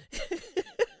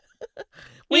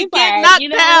 we He's get like, knocked "You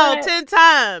know down what? 10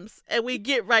 times and we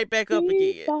get right back up We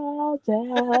again. fall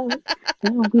down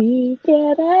and we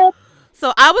get up."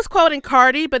 So I was quoting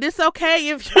Cardi, but it's okay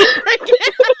if you break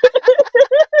it.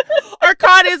 Or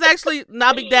Cardi is actually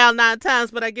knock me down 9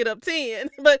 times, but I get up 10.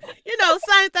 But you know,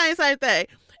 same thing, same thing.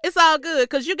 It's all good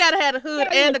because you gotta have the hood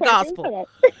and the gospel.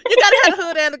 You gotta have the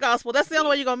hood and the gospel. That's the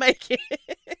only way you're gonna make it.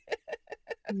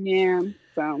 Yeah.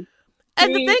 So.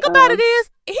 And the thing about it is,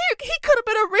 he could have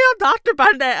been a real doctor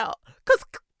by now, because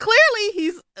clearly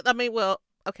he's. I mean, well,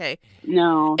 okay.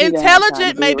 No. he doesn't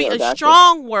Intelligent be may be real a doctor.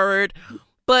 strong word,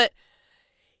 but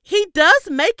he does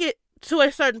make it to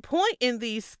a certain point in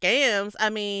these scams. I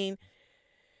mean,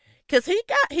 because he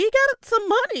got some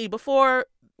money before,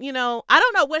 you know. I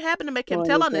don't know what happened to make him Going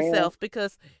tell to on jail. himself,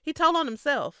 because he told on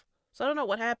himself. So I don't know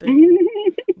what happened.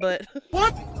 But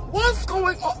What's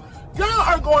going on? Y'all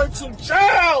are going to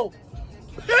jail.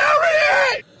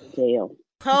 Period. Jail.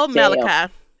 oh, Jail.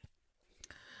 Malachi,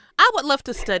 I would love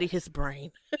to study his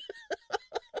brain.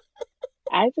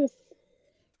 I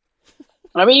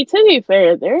mean, to be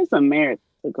fair, there is some merit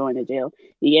to going to jail.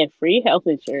 You get free health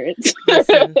insurance.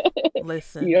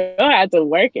 Listen. You don't have to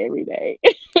work every day.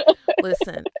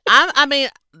 Listen, I mean,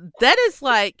 that is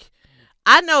like,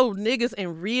 I know niggas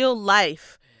in real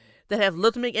life that have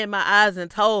looked me in my eyes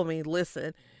and told me,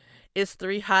 listen, it's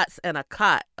 3 hots and a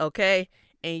cot, okay?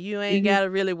 And you ain't got to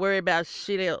really worry about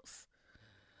shit else.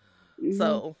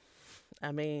 So,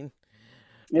 I mean,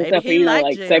 maybe Except for, he liked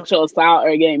like jail. sexual assault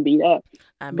or getting beat up.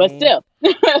 I mean, But still.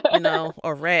 you know,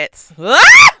 or rats. I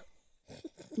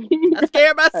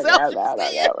scared myself.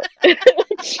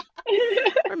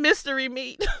 Or mystery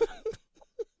meat.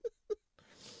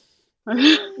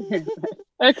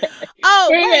 Okay. Oh,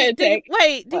 We're wait, gonna take-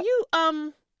 do you,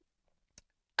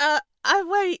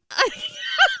 wait.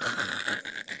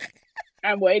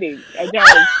 I'm waiting. I'm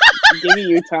giving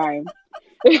you time.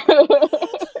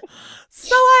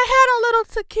 So I had a little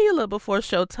tequila before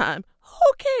showtime.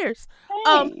 Who cares?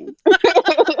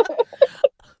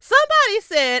 Somebody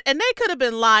said, and they could have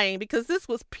been lying because this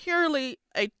was purely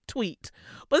a tweet,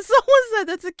 but someone said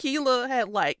that tequila had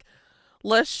like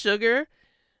less sugar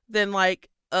than like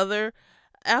other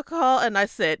alcohol, and I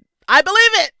said, I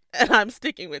believe it, and I'm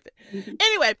sticking with it.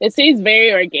 Anyway, It seems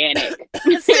very organic.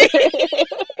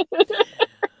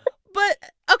 But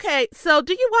okay, so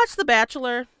do you watch The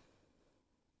Bachelor?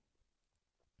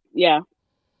 Yeah.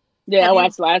 I Have you-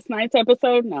 watched last night's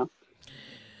episode. No.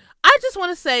 I just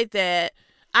want to say that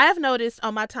I have noticed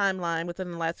on my timeline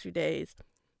within the last few days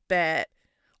that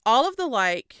all of the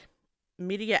like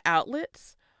media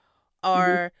outlets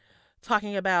are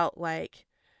talking about like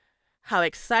how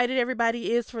excited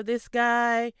everybody is for this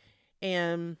guy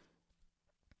and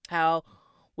how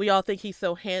we all think he's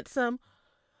so handsome.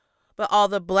 But all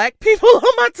the black people on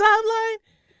my timeline,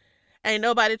 ain't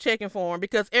nobody checking for him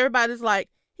because everybody's like,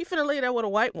 he finna leave there with a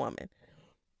white woman.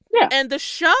 Yeah. And the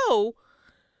show,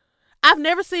 I've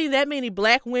never seen that many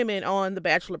black women on The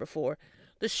Bachelor before.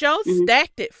 The show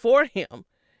stacked it for him.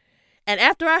 And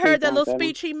after I heard that little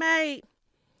speech he made,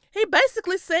 he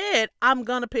basically said, I'm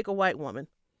gonna pick a white woman.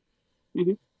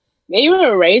 Even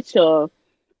Rachel,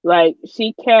 like,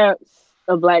 she kept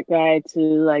a black guy to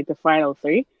like the final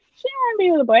 3. She didn't want to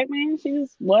be with a black man. She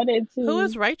just wanted to. Who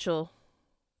is Rachel?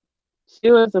 She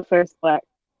was the first black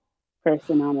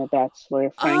person on The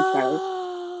Bachelor, Frank House.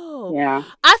 Oh. Yeah.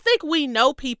 I think we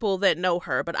know people that know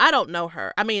her, but I don't know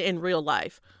her. I mean, in real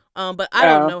life. But I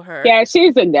don't know her. Yeah,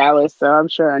 she's in Dallas, so I'm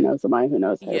sure I know somebody who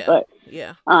knows her. Yeah. But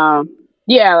Yeah.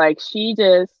 yeah, like she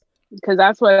just, because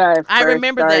that's what I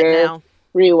remember that now.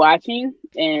 Rewatching,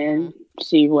 and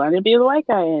she wanted to be the white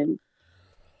guy, and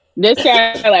this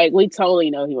guy, like, we totally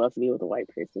know he wants to be with a white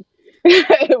person.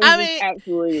 I mean,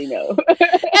 absolutely know. And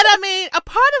I mean, a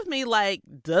part of me like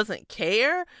doesn't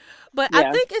care, but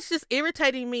I think it's just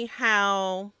irritating me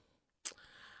how,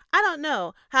 I don't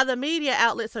know, how the media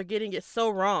outlets are getting it so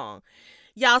wrong.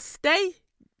 Y'all stay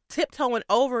tiptoeing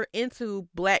over into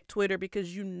black Twitter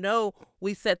because you know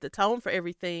we set the tone for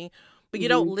everything, but you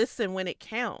don't listen when it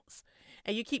counts.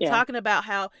 and you keep Yeah. talking about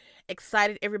how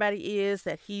excited everybody is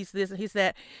that he's this and he's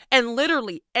that, and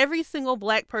literally every single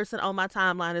black person on my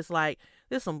timeline is like,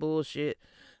 "This is some bullshit."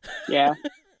 Yeah.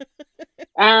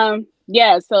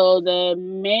 Yeah, so the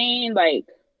main, like,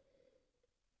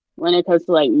 when it comes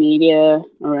to like media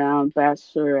around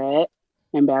Bachelorette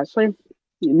and Bachelor,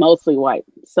 mostly white.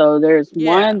 So there's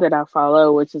Yeah. one that I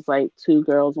follow, which is like Two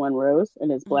Girls, One Rose,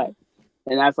 and it's black. Mhm.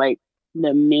 And that's like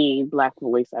the main black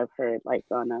voice I've heard, like,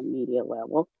 on a media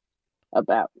level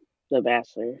about The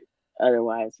Bachelor.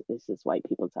 Otherwise, it's just white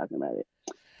people talking about it.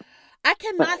 I But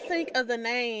cannot think of the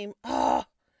name. Oh,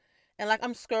 and like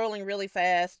I'm scrolling really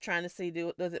fast trying to see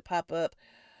does it pop up.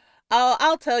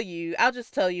 I'll tell you. I'll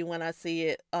just tell you when I see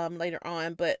it later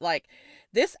on. But like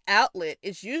this outlet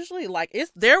is usually like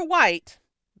they're white.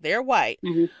 They're white.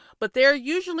 mhm, But they're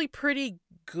usually pretty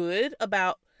good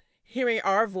about hearing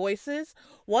our voices.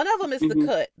 One of them is The mhm,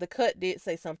 Cut. The Cut did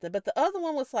say something, but the other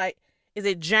one was like, is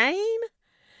it Jane?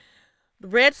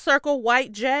 Red circle,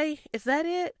 white J? Is that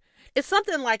it? It's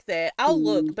something like that. I'll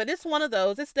look, mhm, but it's one of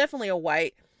those. It's definitely a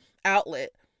white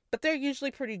outlet, but they're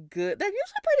usually pretty good. They're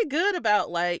usually pretty good about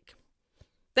like,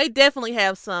 they definitely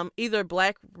have some either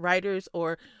black writers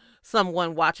or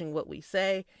someone watching what we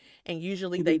say, and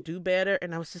usually they mhm. do better.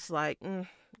 And I was just like,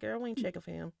 girl, we ain't check of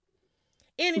him.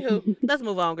 Anywho, let's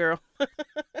move on, girl.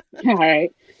 All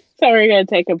right. So we're going to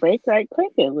take a break right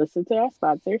quick and listen to our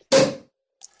sponsors.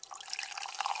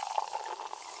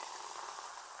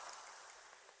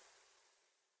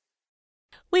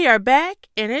 We are back,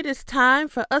 and it is time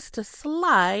for us to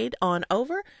slide on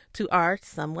over to our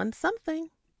someone something.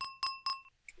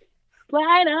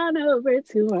 Slide on over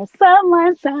to our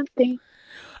someone something.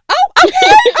 Oh,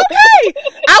 okay,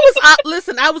 okay.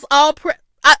 Listen, I was all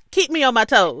keep me on my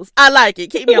toes. I like it.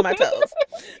 Keep me on my toes.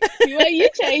 Well, you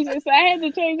changed it, so I had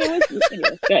to change it with you.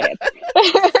 Yes, go ahead.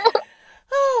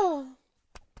 Oh.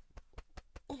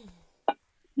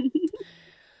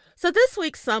 So this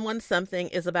week's Someone Something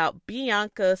is about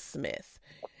Bianca Smith.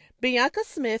 Bianca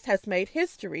Smith has made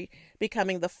history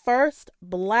becoming the first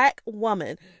black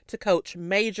woman to coach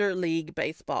Major League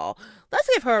Baseball. Let's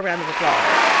give her a round of applause.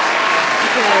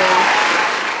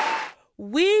 Because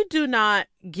we do not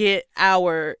get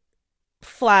our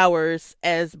flowers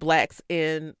as blacks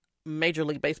in Major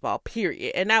League Baseball,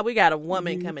 period. And now we got a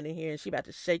woman coming in here and she about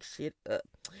to shake shit up.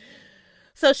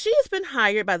 So she has been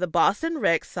hired by the Boston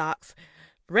Red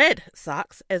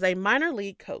Sox as a minor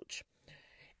league coach,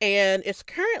 and is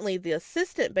currently the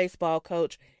assistant baseball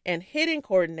coach and hitting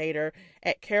coordinator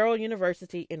at Carroll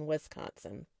University in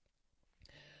Wisconsin.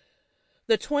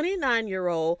 The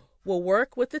 29-year-old will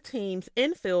work with the team's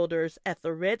infielders at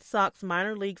the Red Sox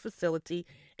minor league facility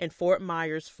in Fort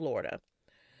Myers, Florida.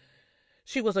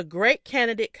 She was a great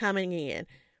candidate coming in,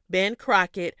 Ben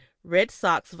Crockett, Red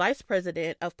Sox vice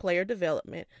president of player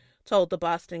development, told the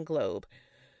Boston Globe.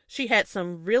 She had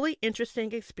some really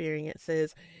interesting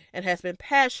experiences and has been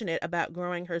passionate about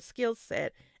growing her skill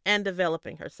set and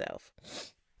developing herself.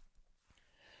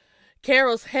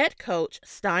 Carroll's head coach,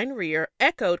 Stein Reer,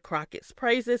 echoed Crockett's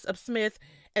praises of Smith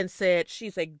and said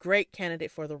she's a great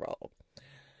candidate for the role.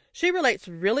 She relates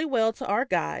really well to our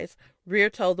guys, Reer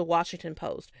told the Washington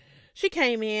Post. She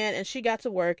came in and she got to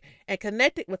work and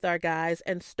connected with our guys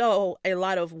and stole a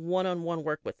lot of one-on-one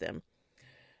work with them.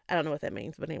 I don't know what that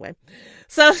means, but anyway.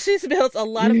 So she's built a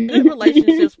lot of good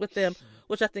relationships with them,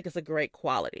 which I think is a great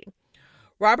quality.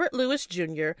 Robert Lewis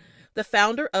Jr., the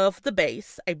founder of The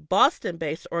Base, a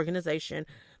Boston-based organization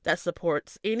that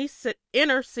supports any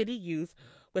inner city youth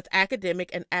with academic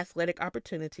and athletic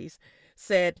opportunities,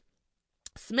 said,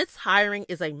 Smith's hiring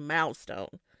is a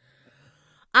milestone.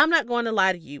 I'm not going to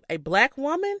lie to you. A black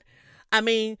woman? I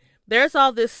mean, there's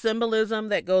all this symbolism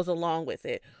that goes along with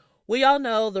it. We all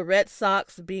know the Red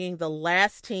Sox being the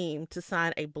last team to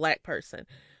sign a black person,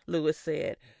 Lewis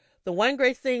said. The one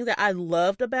great thing that I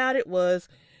loved about it was,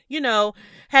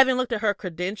 having looked at her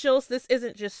credentials, this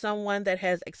isn't just someone that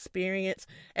has experience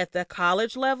at the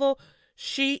college level.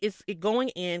 She is going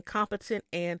in competent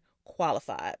and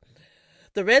qualified.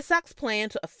 The Red Sox plan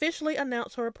to officially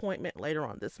announce her appointment later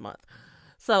on this month.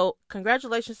 So,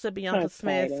 congratulations to Bianca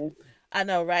Smith. I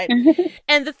know, right?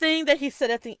 And the thing that he said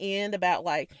at the end about,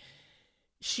 like,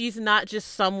 she's not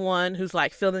just someone who's,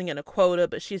 like, filling in a quota,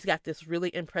 but she's got this really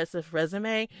impressive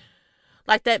resume.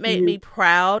 Like, that made me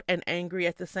proud and angry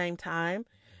at the same time.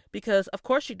 Because, of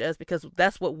course she does, because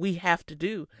that's what we have to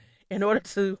do in order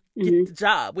to get the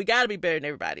job. We got to be better than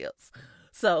everybody else.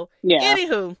 So,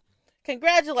 anywho,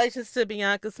 congratulations to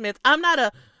Bianca Smith. I'm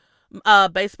not a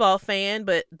baseball fan,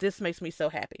 but this makes me so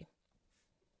happy.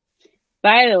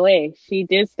 By the way, she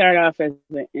did start off as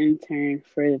an intern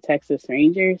for the Texas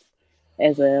Rangers,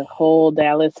 as a whole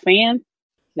Dallas fan.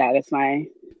 That is my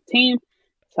team.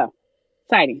 So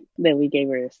exciting that we gave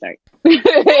her a start.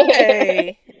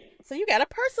 Hey, so you got a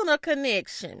personal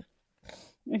connection.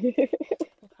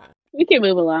 We can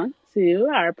move along to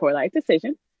our poor life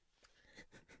decision.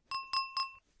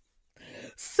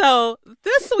 So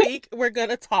this week we're going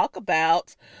to talk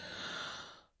about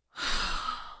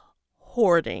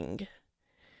hoarding.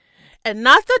 And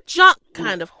not the junk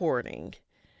kind of hoarding.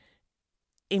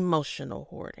 Emotional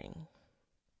hoarding.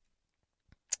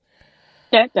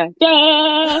 Da, da,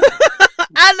 da.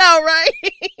 I know, right?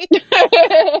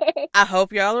 I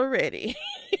hope y'all are ready.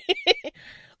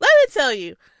 Let me tell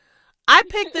you, I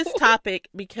picked this topic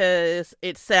because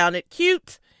it sounded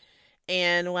cute.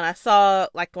 And when I just saw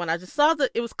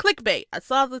it was clickbait. I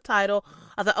saw the title.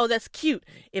 I thought, oh, that's cute.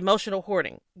 Emotional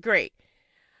hoarding. Great.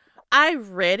 I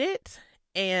read it,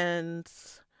 and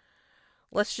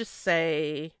let's just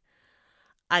say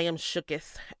I am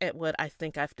shooketh at what I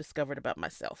think I've discovered about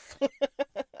myself.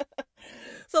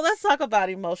 So let's talk about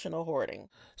emotional hoarding.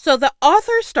 So the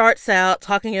author starts out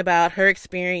talking about her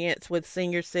experience with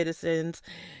senior citizens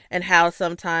and how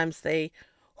sometimes they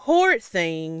hoard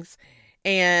things,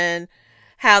 and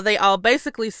how they all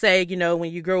basically say,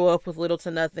 when you grow up with little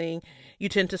to nothing, you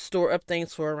tend to store up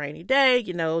things for a rainy day,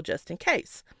 just in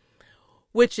case.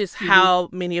 Which is how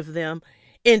many of them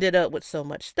ended up with so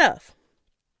much stuff.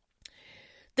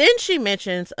 Then she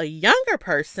mentions a younger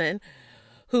person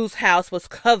whose house was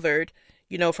covered,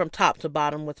 from top to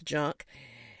bottom with junk.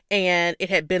 And it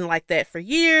had been like that for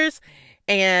years.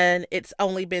 And it's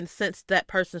only been since that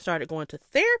person started going to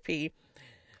therapy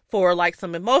for like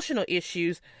some emotional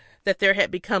issues that there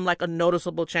had become like a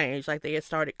noticeable change. Like they had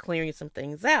started clearing some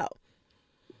things out.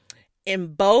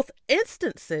 In both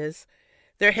instances,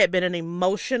 there had been an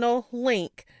emotional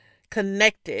link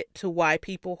connected to why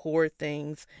people hoard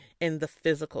things in the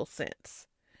physical sense.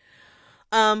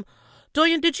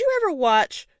 Dorian, did you ever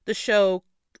watch the show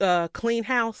Clean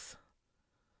House?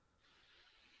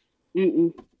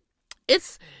 Mm-mm.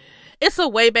 It's a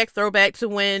way back throwback to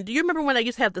when, do you remember when I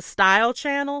used to have the Style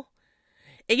Channel?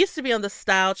 It used to be on the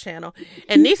Style Channel,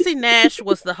 and Niecy Nash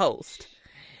was the host.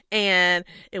 And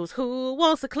it was Who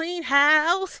Wants a Clean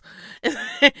House?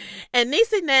 And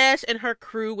Niecy Nash and her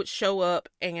crew would show up,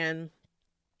 and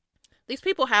these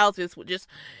people's houses would just...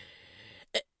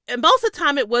 And most of the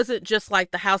time, it wasn't just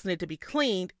like the house needed to be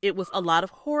cleaned. It was a lot of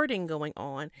hoarding going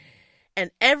on.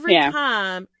 And every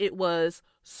time, it was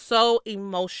so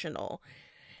emotional.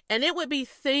 And it would be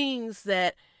things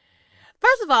that...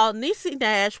 First of all, Niecy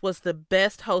Nash was the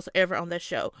best host ever on that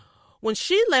show. When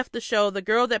she left the show, the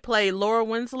girl that played Laura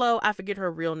Winslow, I forget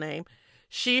her real name,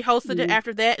 she hosted it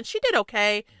after that, and she did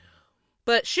okay.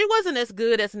 But she wasn't as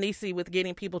good as Niecy with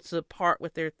getting people to part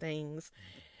with their things.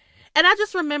 And I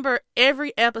just remember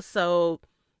every episode,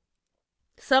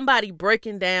 somebody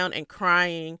breaking down and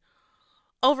crying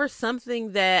over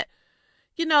something that,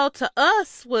 to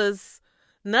us was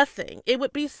nothing. It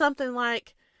would be something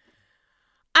like,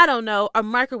 I don't know, a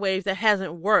microwave that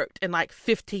hasn't worked in like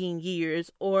 15 years,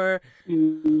 or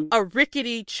a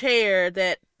rickety chair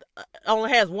that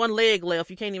only has one leg left.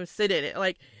 You can't even sit in it.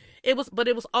 Like it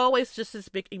was always just this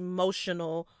big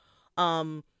emotional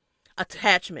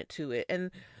attachment to it.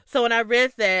 And so when I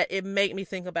read that, it made me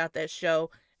think about that show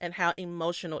and how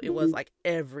emotional it was, like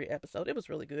every episode. It was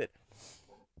really good.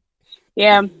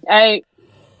 Yeah, I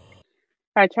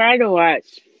tried to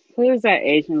watch, who is that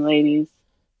Asian lady's?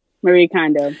 Marie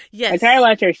Kondo. Yes. I tried to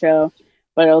watch her show,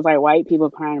 but it was like white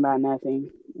people crying about nothing,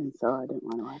 and so I didn't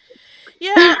want to watch it.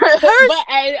 Yeah, but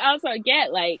I also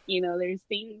get like, there's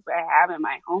things I have in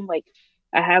my home. Like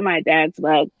I have my dad's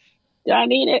mug. Do I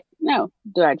need it? No.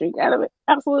 Do I drink out of it?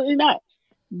 Absolutely not.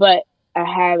 But I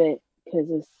have it because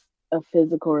it's a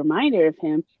physical reminder of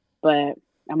him. But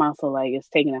I'm also like, it's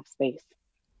taking up space,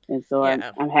 and so I'm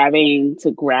having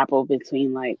to grapple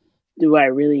between like, do I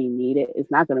really need it? It's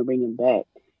not going to bring him back.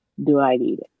 Do I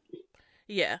need it?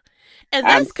 Yeah. And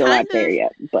that's I'm still not there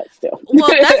yet, but still. Well,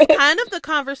 that's kind of the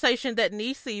conversation that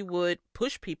Niecy would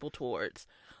push people towards.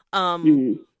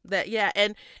 That,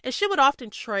 and she would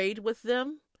often trade with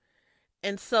them.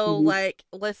 And so, like,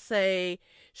 let's say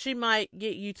she might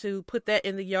get you to put that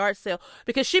in the yard sale,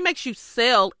 because she makes you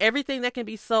sell everything that can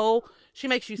be sold. She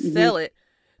makes you sell it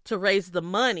to raise the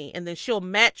money, and then she'll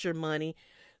match your money,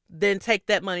 then take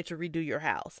that money to redo your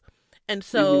house. And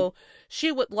so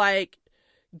she would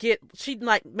she'd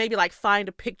like maybe like find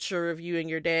a picture of you and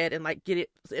your dad and like get it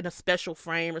in a special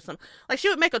frame or something. Like she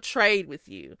would make a trade with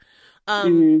you.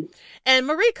 And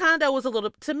Marie Kondo was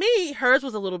to me, hers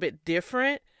was a little bit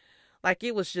different. Like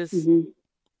it was just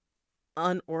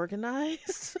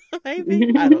unorganized,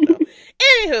 maybe. I don't know.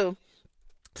 Anywho,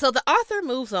 So the author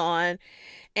moves on,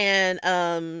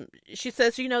 and she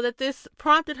says, that this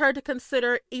prompted her to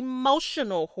consider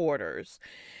emotional hoarders.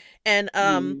 And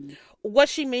what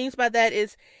she means by that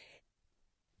is,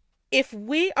 if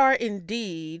we are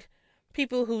indeed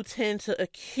people who tend to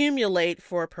accumulate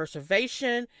for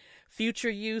preservation, future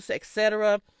use,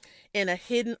 etc., in a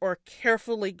hidden or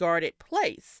carefully guarded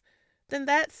place, then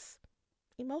that's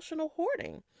emotional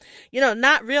hoarding.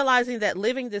 Not realizing that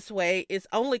living this way is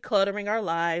only cluttering our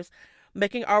lives,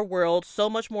 making our world so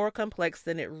much more complex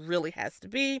than it really has to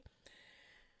be.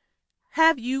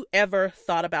 Have you ever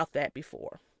thought about that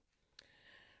before?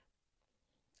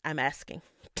 I'm asking.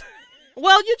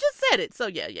 Well, you just said it. So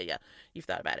yeah. You've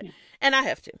thought about it. Yeah. And I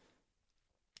have too.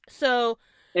 So.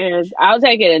 And I'll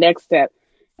take it the next step.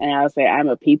 And I'll say, I'm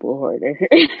a people hoarder.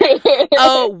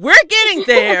 Oh, we're getting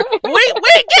there. We're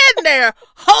getting there.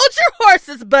 Hold your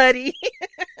horses, buddy.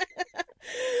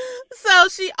 So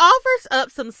she offers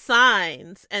up some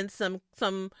signs and some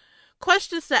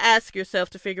questions to ask yourself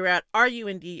to figure out, are you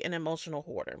indeed an emotional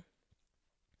hoarder?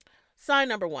 Sign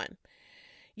number 1.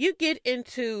 You get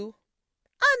into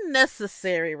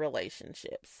unnecessary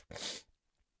relationships.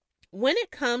 When it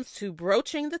comes to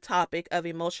broaching the topic of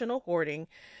emotional hoarding,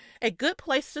 a good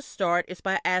place to start is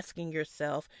by asking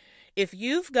yourself if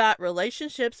you've got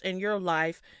relationships in your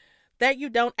life that you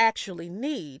don't actually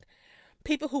need.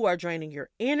 People who are draining your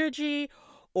energy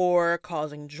or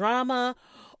causing drama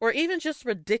or even just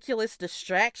ridiculous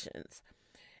distractions.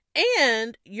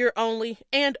 And you're only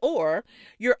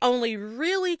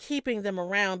really keeping them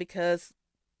around because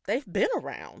they've been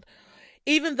around,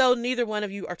 even though neither one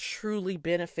of you are truly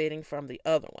benefiting from the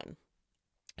other one.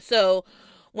 So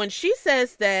when she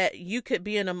says that you could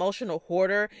be an emotional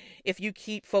hoarder if you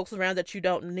keep folks around that you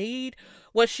don't need,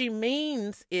 what she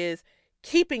means is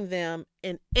keeping them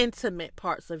in intimate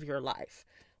parts of your life,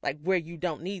 like where you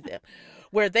don't need them,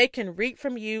 where they can reap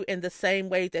from you in the same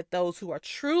way that those who are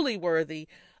truly worthy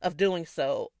of doing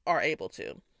so are able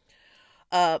to.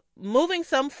 Moving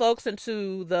some folks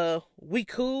into the we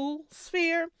cool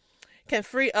sphere can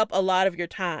free up a lot of your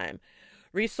time,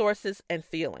 resources, and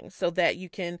feelings so that you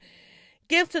can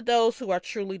give to those who are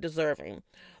truly deserving.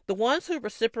 The ones who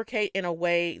reciprocate in a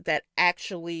way that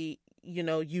actually, you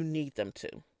need them to.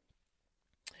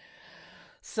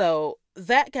 So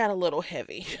that got a little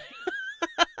heavy.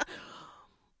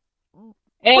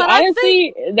 And but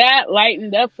honestly, that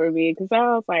lightened up for me because I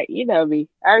was like, me,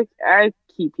 I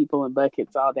keep people in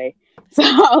buckets all day. So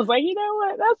I was like, you know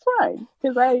what, that's fine.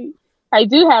 Because I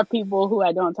do have people who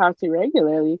I don't talk to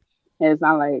regularly. And it's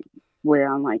not like we're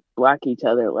on like block each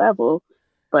other level.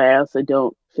 But I also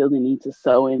don't feel the need to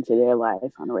sow into their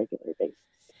life on a regular basis.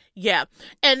 Yeah.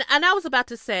 And I was about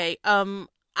to say, I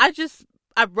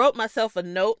wrote myself a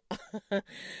note that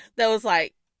was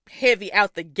like heavy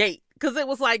out the gate. Because it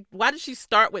was like, why did she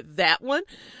start with that one?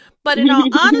 But in all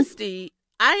honesty,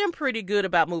 I am pretty good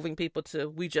about moving people to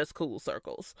we just cool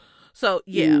circles. So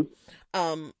yeah.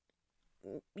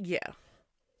 Yeah.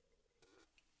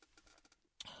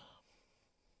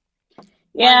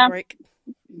 Yeah.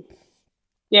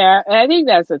 Yeah, I think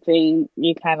that's the thing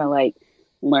you kind of like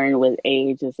learn with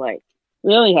age is like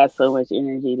we only have so much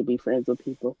energy to be friends with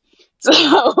people. So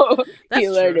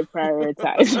you learn to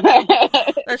prioritize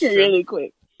that's really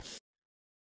quick.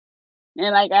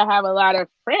 And like I have a lot of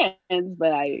friends,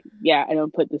 but I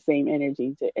don't put the same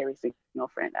energy to every single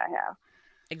friend I have.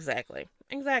 Exactly.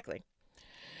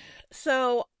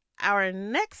 So our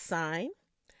next sign,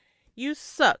 you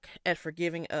suck at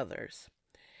forgiving others.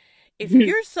 If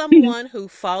you're someone who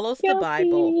follows the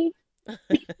Bible,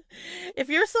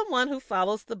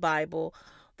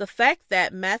 the fact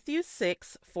that Matthew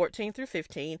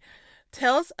 6:14-15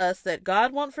 tells us that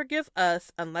God won't forgive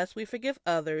us unless we forgive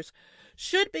others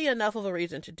should be enough of a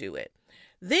reason to do it.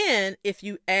 Then, if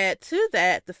you add to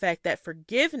that the fact that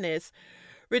forgiveness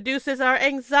reduces our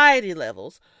anxiety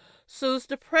levels, soothes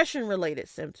depression-related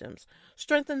symptoms,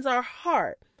 strengthens our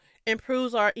heart,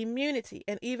 improves our immunity,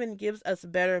 and even gives us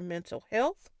better mental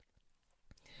health,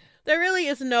 there really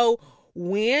is no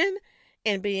win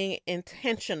in being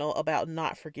intentional about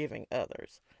not forgiving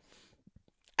others.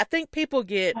 I think people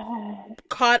get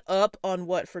caught up on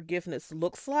what forgiveness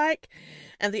looks like,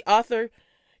 and the author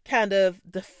kind of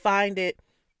defined it,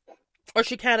 or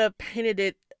she kind of painted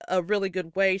it a really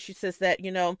good way. She says that,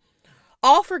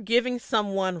 all forgiving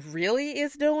someone really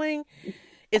is doing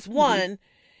is 1,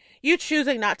 you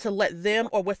choosing not to let them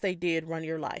or what they did run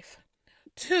your life.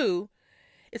 2,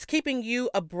 it's keeping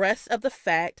you abreast of the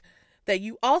fact that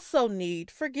you also need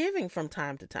forgiving from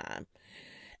time to time.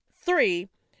 3,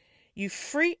 you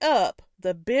free up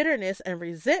the bitterness and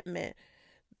resentment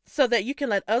so that you can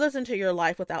let others into your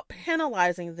life without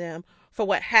penalizing them for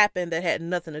what happened that had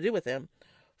nothing to do with them.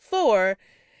 4,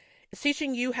 it's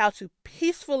teaching you how to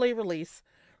peacefully release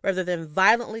rather than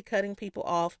violently cutting people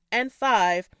off. And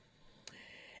 5,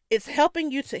 it's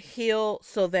helping you to heal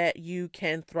so that you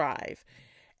can thrive.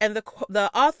 And the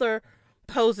author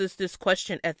poses this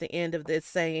question at the end of this,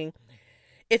 saying,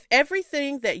 if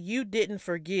everything that you didn't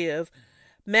forgive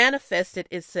manifested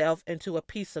itself into a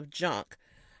piece of junk,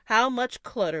 how much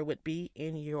clutter would be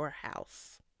in your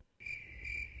house?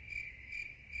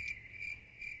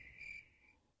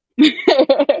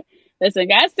 Listen,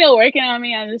 God's still working on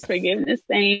me on this forgiveness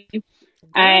thing.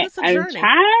 I'm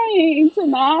trying to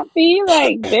not be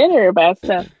like bitter about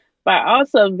stuff, but I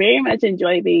also very much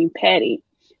enjoy being petty.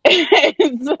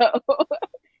 So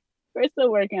we're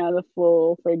still working on the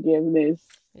full forgiveness,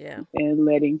 and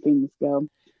letting things go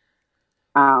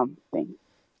thing.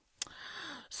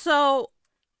 So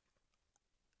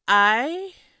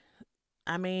I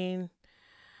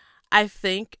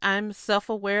think I'm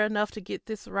self-aware enough to get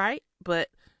this right, but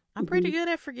I'm pretty good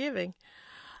at forgiving.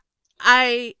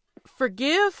 I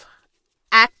forgive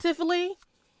actively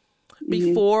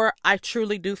before I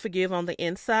truly do forgive on the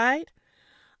inside.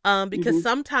 Because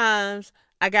sometimes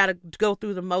I got to go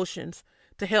through the motions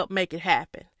to help make it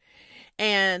happen.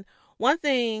 And one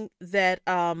thing that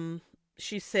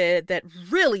she said that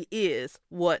really is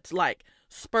what like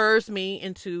spurs me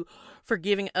into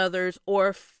forgiving others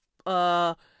or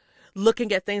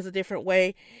looking at things a different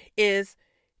way is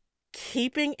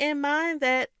keeping in mind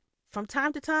that from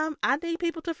time to time, I need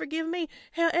people to forgive me.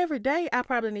 Hell, every day I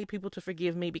probably need people to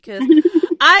forgive me because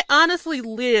I honestly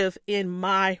live in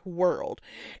my world.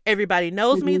 Everybody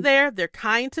knows me there. They're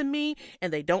kind to me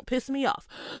and they don't piss me off.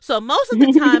 So most of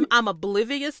the time I'm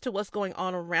oblivious to what's going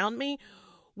on around me,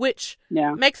 which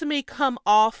makes me come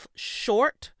off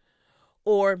short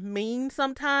or mean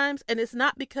sometimes. And it's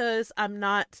not because I'm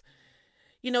not,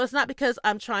 it's not because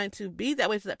I'm trying to be that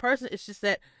way to that person. It's just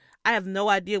that I have no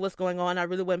idea what's going on. I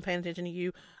really wasn't paying attention to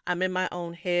you. I'm in my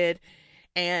own head.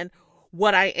 And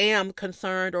what I am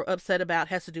concerned or upset about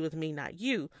has to do with me, not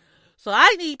you. So I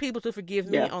need people to forgive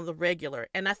me on the regular.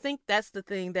 And I think that's the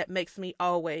thing that makes me I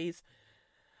always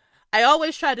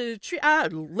try to treat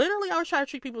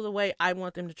people the way I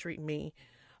want them to treat me.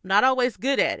 I'm not always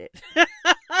good at it.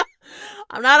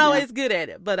 I'm not always good at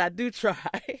it, but I do try.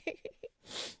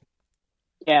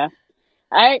 Yeah.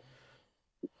 I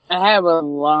have a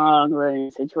long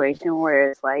running situation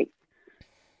where it's like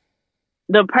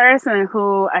the person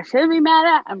who I should be mad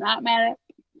at, I'm not mad at,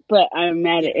 but I'm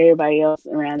mad at everybody else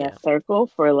around that circle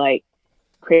for like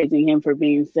praising him for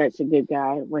being such a good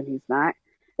guy when he's not.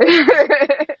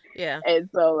 And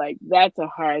so like that's a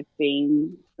hard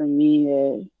thing for me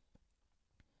to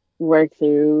work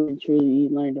through and truly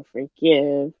learn to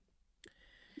forgive.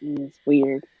 And it's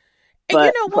weird.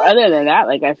 But other than that,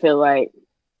 like I feel like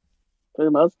for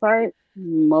the most part,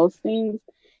 most things,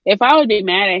 if I would be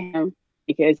mad at him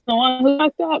because the one who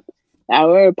fucked up, I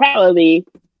would probably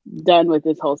be done with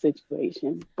this whole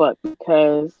situation. But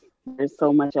because there's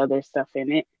so much other stuff in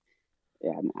it,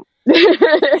 I'm not.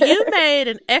 You made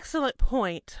an excellent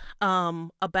point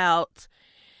about,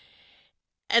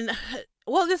 and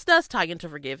well, this does tie into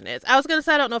forgiveness. I was going to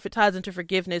say I don't know if it ties into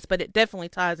forgiveness, but it definitely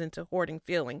ties into hoarding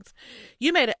feelings.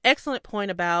 You made an excellent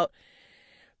point about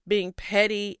being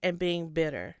petty and being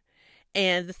bitter.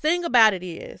 And the thing about it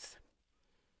is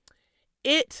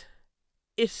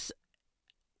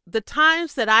the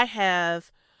times that I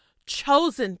have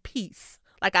chosen peace,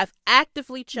 like I've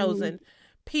actively chosen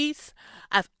peace,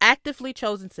 I've actively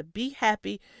chosen to be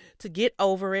happy, to get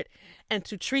over it, and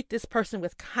to treat this person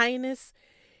with kindness,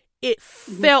 it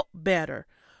felt better.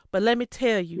 But let me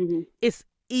tell you, it's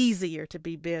easier to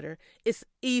be bitter. It's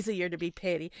easier to be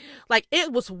petty. Like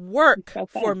it was work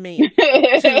for me.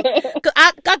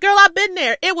 I've been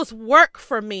there. It was work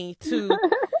for me to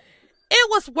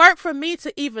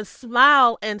even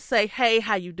smile and say, hey,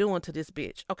 how you doing to this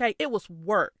bitch? Okay. It was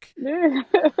work.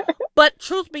 But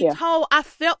truth be told, I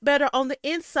felt better on the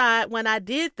inside when I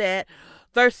did that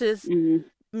versus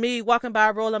me walking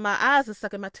by rolling my eyes and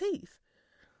sucking my teeth.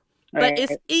 But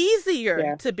it's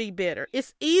easier to be bitter.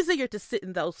 It's easier to sit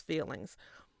in those feelings.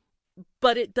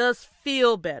 But it does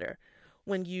feel better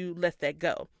when you let that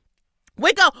go.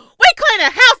 We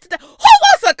cleaning house today. Who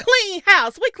wants a clean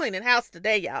house? We cleaning house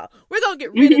today, y'all. We're gonna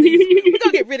get rid of these. We're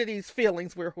gonna get rid of these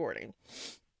feelings we're hoarding.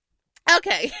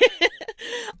 Okay.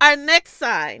 Our next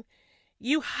sign.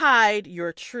 You hide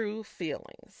your true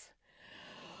feelings.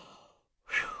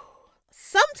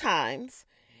 Sometimes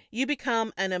you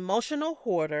become an emotional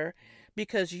hoarder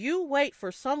because you wait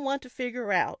for someone to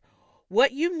figure out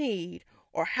what you need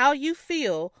or how you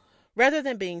feel rather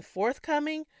than being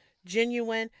forthcoming,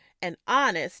 genuine, and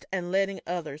honest and letting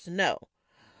others know.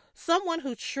 Someone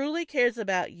who truly cares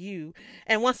about you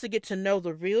and wants to get to know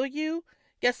the real you,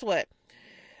 guess what?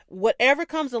 Whatever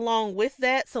comes along with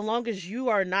that, so long as you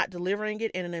are not delivering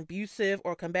it in an abusive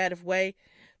or combative way,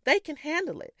 they can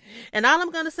handle it. And all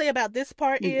I'm going to say about this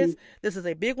part is, this is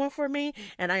a big one for me,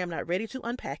 and I am not ready to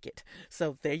unpack it.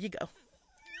 So there you go.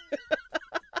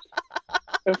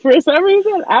 For some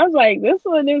reason, I was like, this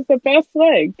one is the best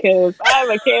one because I have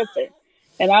a Cancer.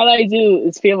 And all I do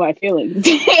is feel my feelings.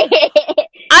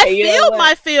 I feel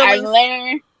my feelings. I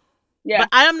learned. Yeah. But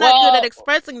I am not good at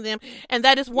expressing them. And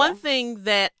that is one thing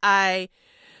that I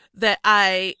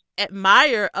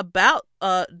admire about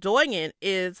Doyen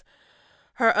is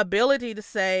her ability to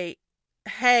say,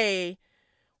 hey,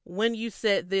 when you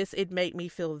said this, it made me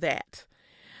feel that.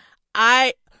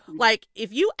 Like,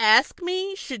 if you ask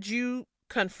me, should you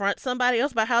confront somebody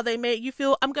else about how they made you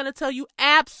feel, I'm going to tell you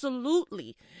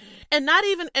absolutely. And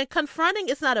confronting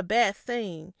is not a bad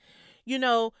thing. You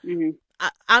know,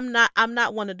 I'm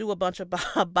not one to do a bunch of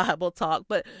Bible talk,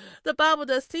 but the Bible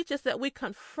does teach us that we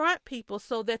confront people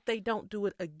so that they don't do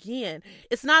it again.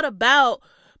 It's not about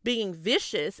being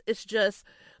vicious. It's just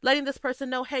letting this person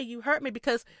know, hey, you hurt me,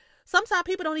 because sometimes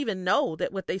people don't even know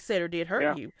that what they said or did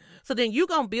hurt you. So then you're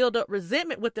going to build up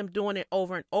resentment with them doing it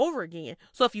over and over again.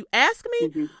 So if you ask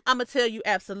me, I'm going to tell you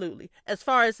absolutely. As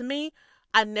far as me,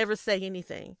 I never say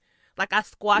anything. Like, I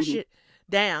squash it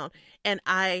down, and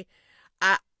I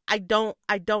don't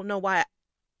know why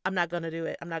I'm not going to do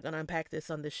it. I'm not going to unpack this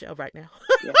on this show right now.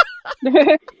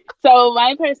 So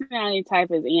my personality type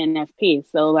is ENFP.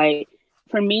 So, like,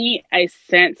 for me, I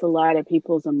sense a lot of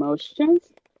people's emotions,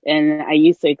 and I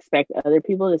used to expect other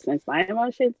people to sense my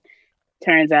emotions.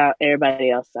 Turns out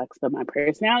everybody else sucks but my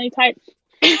personality type.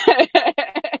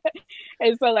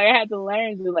 And so, like, I had to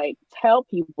learn to, like, tell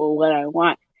people what I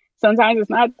want. Sometimes it's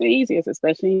not the easiest,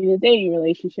 especially in a dating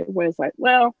relationship where it's like,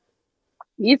 well,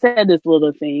 you said this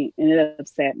little thing and it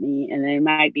upset me, and it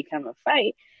might become a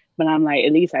fight, but I'm like,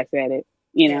 at least I said it,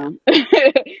 you know.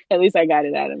 At least I got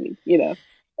it out of me, you know.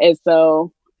 And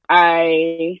so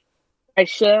I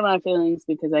share my feelings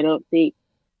because I don't think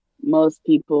most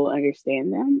people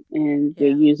understand them, and they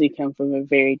usually come from a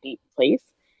very deep place.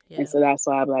 And so that's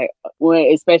why I'm like,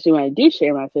 especially when I do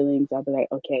share my feelings, I'll be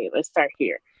like, okay, let's start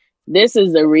here. This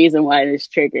is the reason why this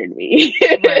triggered me.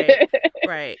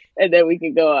 Right. And then we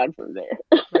can go on from there.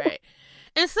 Right.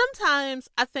 And sometimes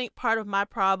I think part of my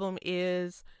problem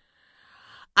is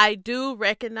I do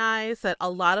recognize that a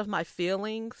lot of my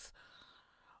feelings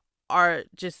are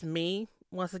just me,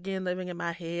 once again, living in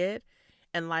my head.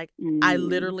 And like, I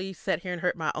literally sit here and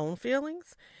hurt my own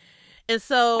feelings. And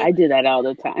so I do that all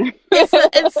the time. It's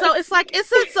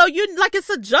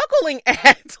a juggling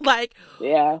act. Like,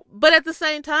 but at the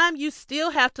same time, you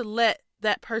still have to let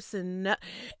that person know.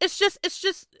 It's just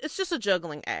a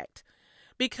juggling act,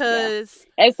 because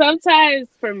and sometimes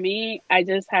for me, I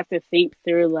just have to think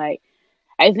through, like,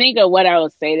 I think of what I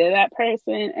would say to that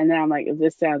person, and then I'm like, if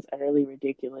this sounds utterly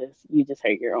ridiculous, you just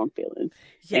hurt your own feelings.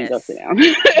 And go sit down.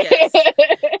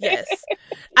 Yes.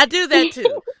 I do that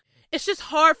too. It's just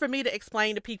hard for me to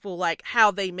explain to people, like,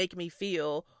 how they make me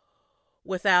feel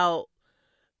without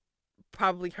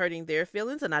probably hurting their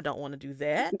feelings, and I don't want to do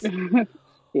that.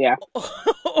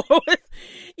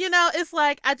 You know, it's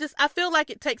like, I feel like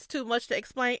it takes too much to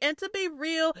explain, and to be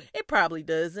real, it probably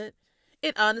doesn't.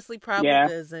 It honestly probably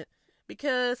doesn't,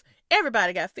 because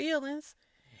everybody got feelings,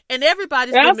 and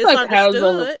everybody's been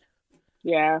misunderstood.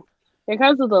 It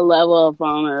comes with a level of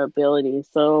vulnerability.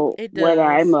 So when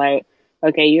I'm like,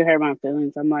 okay, you hurt my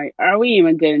feelings, I'm like, are we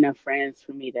even good enough friends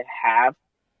for me to have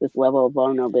this level of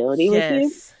vulnerability with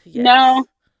you? Yes. No?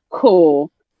 Cool.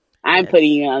 I'm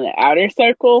putting you on the outer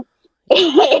circle,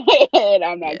 and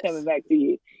I'm not coming back to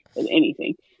you with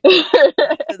anything.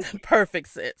 Perfect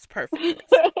sense. But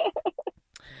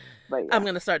I'm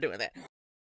going to start doing that.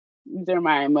 These are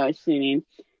my emotional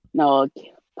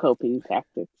coping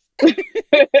tactics.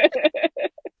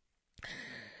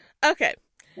 Okay.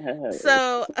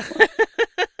 So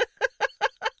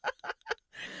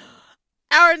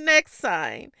our next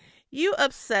sign, you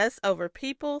obsess over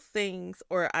people, things,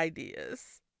 or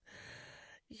ideas.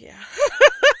 Yeah.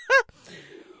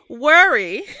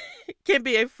 Worry can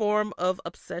be a form of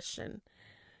obsession.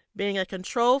 Being a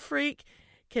control freak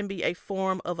can be a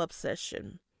form of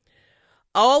obsession.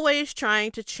 Always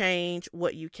trying to change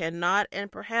what you cannot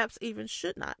and perhaps even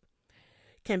should not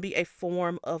can be a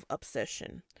form of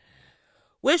obsession.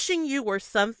 Wishing you were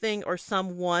something or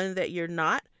someone that you're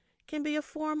not can be a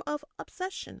form of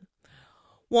obsession.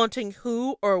 Wanting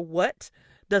who or what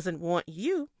doesn't want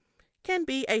you can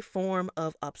be a form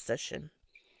of obsession.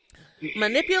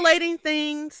 Manipulating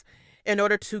things in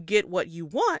order to get what you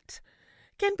want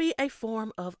can be a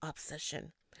form of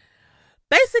obsession.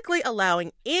 Basically,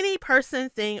 allowing any person,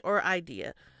 thing, or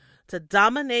idea to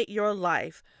dominate your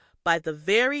life by the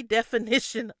very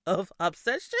definition of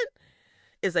obsession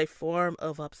is a form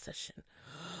of obsession.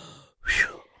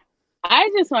 Whew.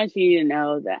 I just want you to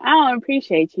know that I don't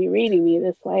appreciate you reading me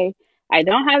this way. I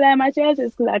don't have that much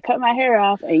edges because I cut my hair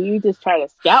off, and you just try to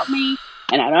scalp me,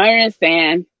 and I don't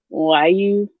understand why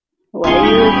you cut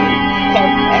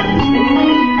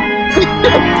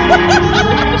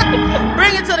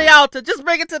Bring it to the altar. Just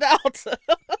bring it to the altar.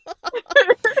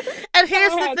 And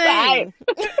here's the thing.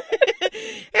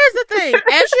 Here's the thing.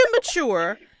 As you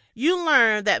mature, you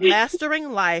learn that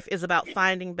mastering life is about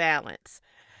finding balance.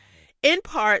 In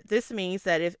part, this means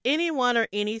that if anyone or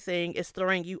anything is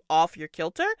throwing you off your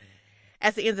kilter,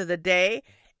 at the end of the day,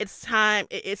 it's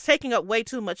taking up way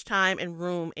too much time and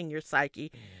room in your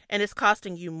psyche, and it's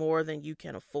costing you more than you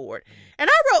can afford. And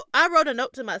I wrote a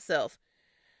note to myself.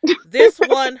 This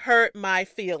one hurt my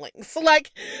feelings.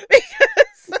 Like,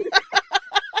 because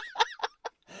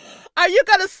are you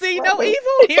gonna see no evil,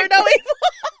 hear no evil?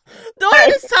 Dawn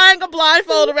is tying a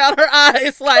blindfold around her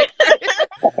eyes. Like,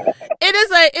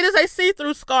 it is a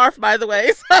see-through scarf, by the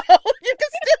way, so you can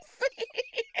still see.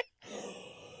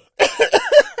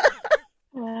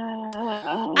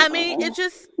 I mean, it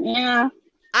just, yeah.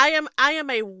 I am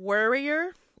a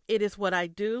worrier. It is what I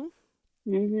do.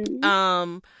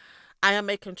 Mm-hmm. I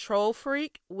am a control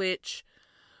freak, which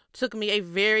took me a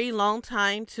very long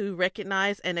time to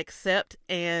recognize and accept,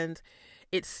 and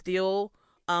it still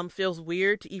feels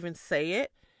weird to even say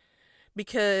it,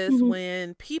 because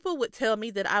when people would tell me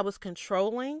that I was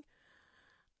controlling,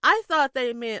 I thought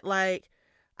they meant like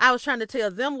I was trying to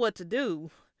tell them what to do.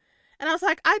 And I was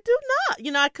like, I do not.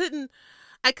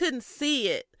 I couldn't see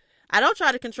it. I don't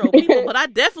try to control people, but I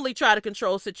definitely try to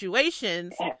control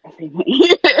situations.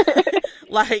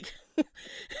 Like,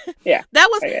 yeah, that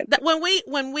was that when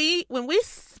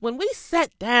we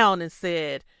sat down and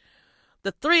said,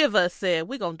 the three of us said,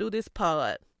 we're going to do this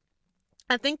pod.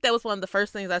 I think that was one of the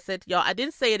first things I said to y'all. I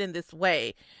didn't say it in this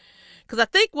way, because I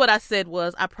think what I said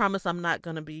was, I promise I'm not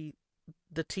going to be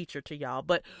the teacher to y'all.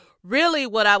 But really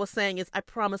what I was saying is, I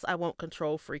promise I won't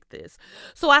control freak this.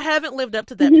 So I haven't lived up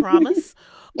to that promise,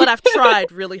 but I've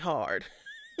tried really hard.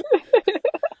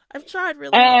 I've tried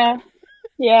really hard.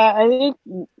 Yeah, I think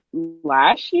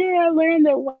last year I learned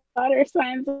that water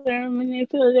signs are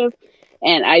manipulative,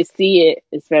 and I see it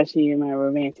especially in my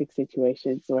romantic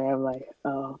situations where I'm like,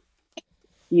 oh,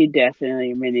 you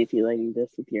definitely manipulating this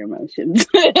with your emotions.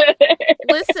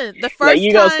 Listen, the first like,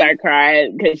 you time gonna start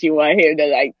crying because you want him to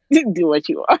like do what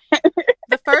you want.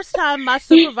 The first time my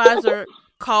supervisor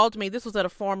called me, this was at a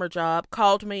former job,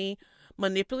 called me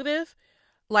manipulative,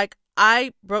 like,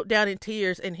 I broke down in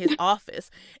tears in his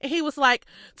office, and he was like,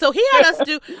 so he had us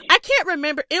do, I can't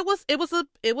remember, it was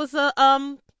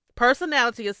a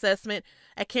personality assessment.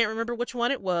 I can't remember which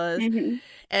one it was. Mm-hmm.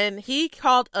 And he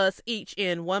called us each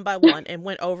in one by one and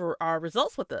went over our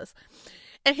results with us.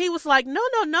 And he was like, no.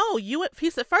 He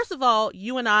said, first of all,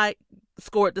 you and I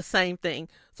scored the same thing.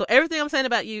 So everything I'm saying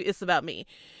about you is about me.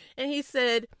 And he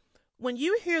said, when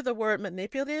you hear the word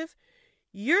manipulative,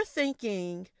 you're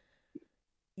thinking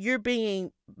you're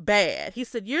being bad. He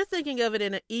said, you're thinking of it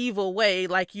in an evil way,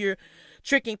 like you're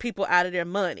tricking people out of their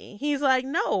money. He's like,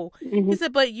 no. Mm-hmm. He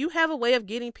said, but you have a way of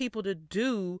getting people to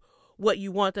do what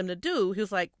you want them to do. He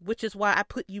was like, which is why I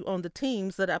put you on the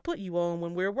teams that I put you on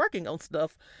when we're working on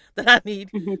stuff that I need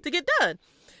to get done.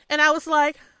 And I was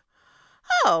like,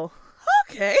 oh,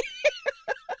 okay.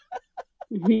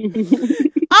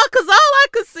 Because all I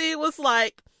could see was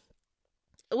like,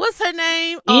 what's her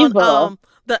name? Evil. On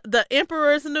the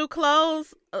Emperor's New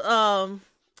Clothes. You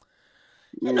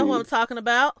know who I'm talking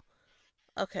about?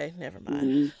 Okay, never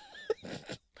mind.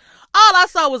 All I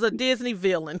saw was a Disney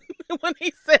villain when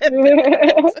he said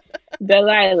that.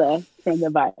 Delilah from the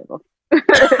Bible.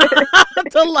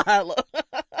 Delilah.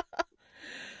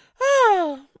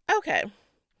 Oh, okay.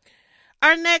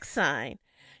 Our next sign.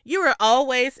 You are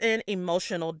always in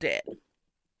emotional debt.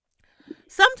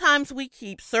 Sometimes we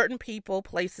keep certain people,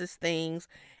 places, things,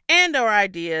 and our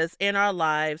ideas in our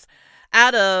lives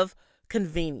out of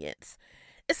convenience.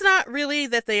 It's not really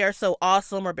that they are so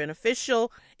awesome or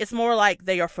beneficial. It's more like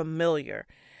they are familiar.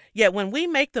 Yet when we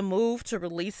make the move to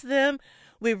release them,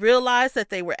 we realize that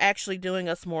they were actually doing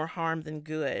us more harm than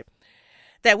good.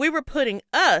 That we were putting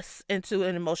us into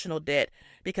an emotional debt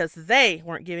because they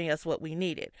weren't giving us what we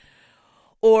needed.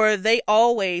 Or they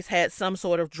always had some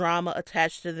sort of drama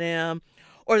attached to them,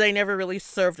 or they never really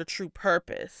served a true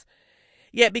purpose.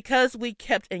 Yet because we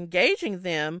kept engaging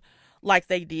them like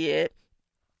they did,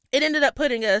 it ended up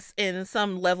putting us in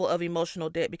some level of emotional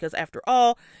debt because, after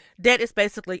all, debt is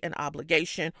basically an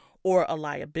obligation or a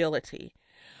liability.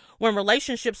 When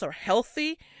relationships are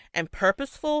healthy and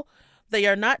purposeful, they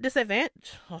are not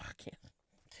disadvantaged. Oh,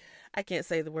 I can't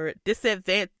say the word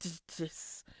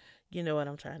disadvantages. You know what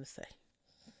I'm trying to say.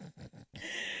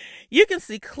 You can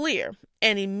see clear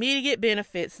and immediate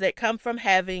benefits that come from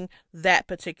having that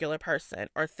particular person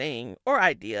or thing or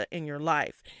idea in your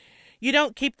life. You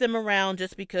don't keep them around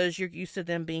just because you're used to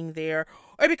them being there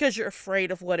or because you're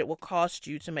afraid of what it will cost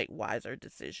you to make wiser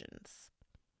decisions.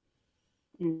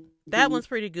 Mm-hmm. That one's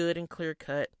pretty good and clear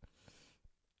cut.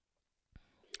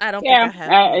 I don't think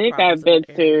I think I've been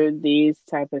through these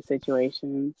type of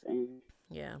situations, and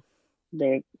yeah,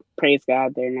 praise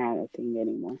God, they're not a thing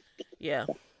anymore. Yeah.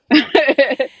 So.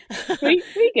 we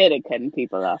good at cutting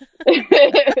people off. We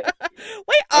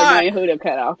are. Or knowing who to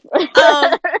cut off.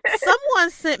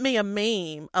 Someone sent me a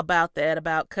meme about that,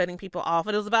 about cutting people off.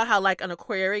 And it was about how, like, an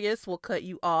Aquarius will cut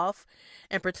you off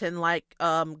and pretend like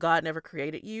God never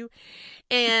created you.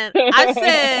 And I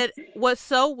said, what's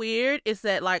so weird is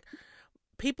that, like,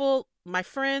 people, my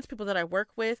friends, people that I work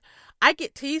with, I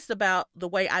get teased about the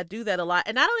way I do that a lot.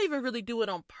 And I don't even really do it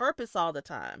on purpose all the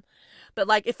time. But,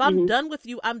 like, if I'm done with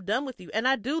you, I'm done with you. And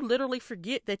I do literally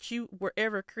forget that you were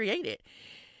ever created.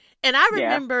 And I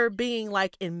remember being,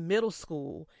 like, in middle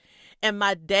school and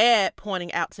my dad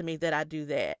pointing out to me that I do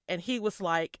that. And he was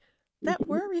like, that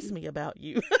worries me about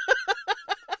you. and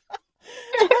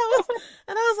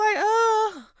I was like,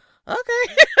 oh,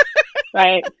 okay.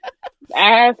 Like,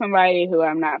 I have somebody who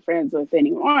I'm not friends with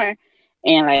anymore.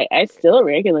 And, like, I still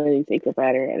regularly think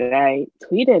about her. And I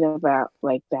tweeted about,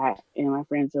 like, that. And my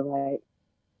friends are like,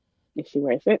 is she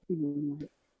worth it? And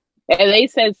they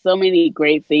said so many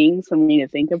great things for me to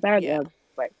think about. Yeah.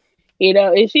 Like, you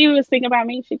know, if she was thinking about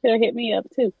me, she could have hit me up,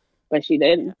 too. But she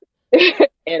didn't.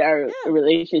 And our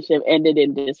relationship ended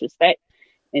in disrespect.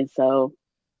 And so,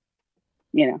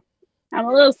 you know, I'm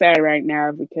a little sad right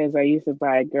now because I used to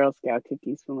buy Girl Scout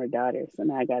cookies for my daughter. So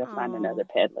now I got to find another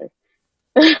peddler.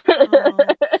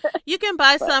 You can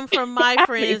buy some from my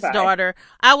friend's daughter.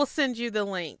 I will send you the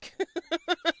link.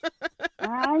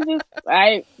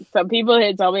 Some people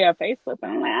had told me on Facebook, but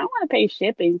I'm like, I don't want to pay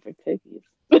shipping for cookies.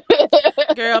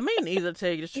 Girl, me neither,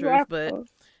 tell you the truth, but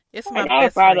it's my I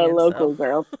best find friend. A local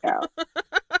Girl Scout.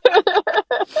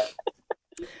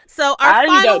 So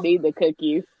I don't need the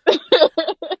cookies.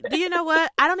 Do you know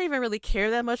what? I don't even really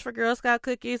care that much for Girl Scout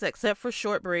cookies, except for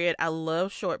shortbread. I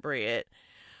love shortbread.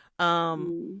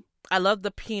 I love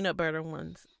the peanut butter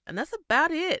ones, and that's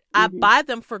about it. I buy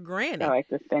them for Granny. I like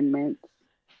the Thin Mints.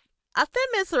 Thin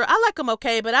Mints I like them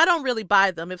okay, but I don't really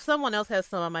buy them. If someone else has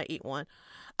some, I might eat one.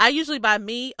 I usually buy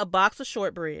me a box of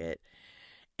shortbread,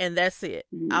 and that's it.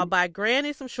 I'll buy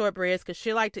Granny some shortbreads because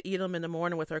she likes to eat them in the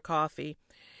morning with her coffee.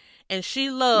 And she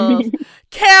loves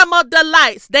Caramel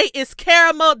Delights. They is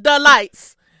Caramel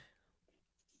Delights.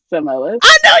 Samoas.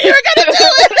 I knew you were going to do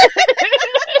it.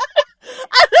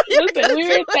 Listen, we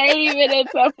were 30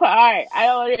 minutes apart. I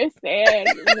don't understand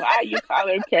why you call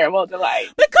them Caramel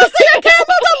Delights. Because they are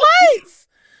Caramel Delights.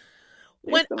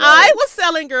 When I was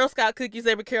selling Girl Scout cookies,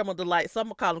 they were Caramel Delights. So I'm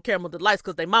going to call them Caramel Delights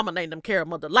because their mama named them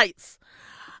Caramel Delights.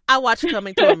 I watched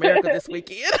Coming to America this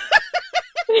weekend.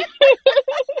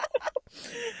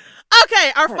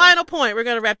 Okay, our final point. We're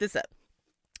going to wrap this up.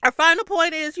 Our final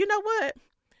point is, you know what?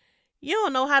 You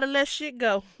don't know how to let shit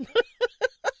go.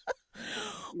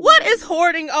 What is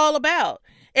hoarding all about?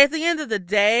 At the end of the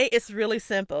day, it's really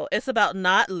simple. It's about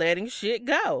not letting shit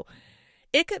go.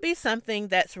 It could be something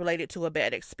that's related to a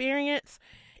bad experience.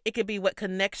 It could be what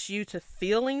connects you to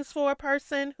feelings for a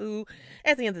person who,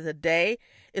 at the end of the day,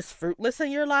 is fruitless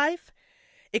in your life.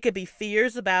 It could be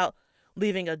fears about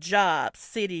leaving a job,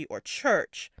 city, or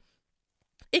church.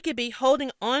 It could be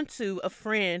holding on to a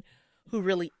friend who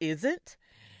really isn't.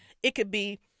 It could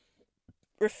be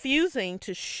refusing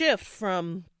to shift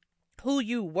from who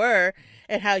you were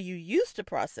and how you used to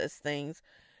process things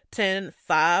 10,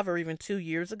 5, or even 2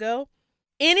 years ago.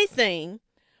 Anything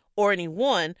or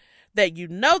anyone that you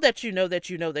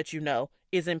know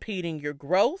is impeding your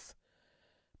growth,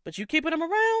 but you keeping them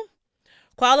around,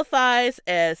 qualifies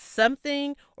as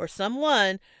something or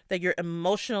someone that you're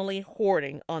emotionally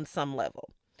hoarding on some level.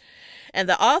 And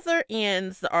the author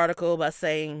ends the article by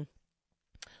saying,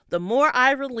 the more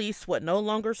I release what no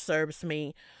longer serves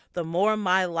me, the more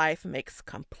my life makes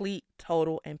complete,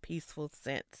 total, and peaceful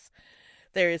sense.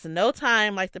 There is no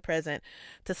time like the present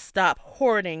to stop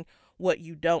hoarding what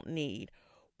you don't need.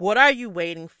 What are you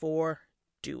waiting for?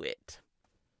 Do it.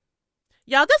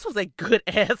 Y'all, this was a good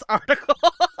ass article.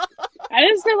 I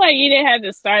just feel like you didn't have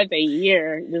to start the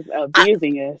year just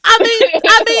abusing us. I You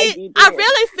I did.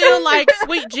 really feel like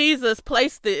sweet Jesus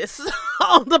placed this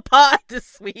on the pod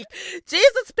this week.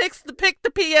 Jesus picked the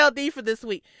PLD for this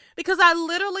week because I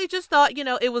literally just thought,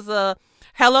 it was a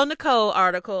Hello Nicole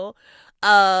article.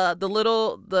 The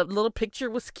little picture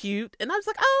was cute, and I was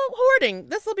like, oh, hoarding,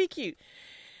 this will be cute.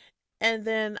 And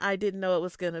then I didn't know it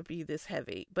was gonna be this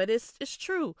heavy, but it's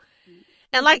true.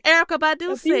 And like Erykah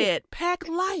Badu said, pack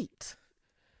light.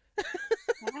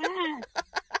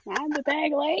 I'm the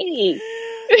bag lady.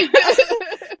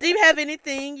 Do you have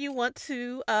anything you want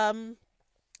to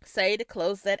say to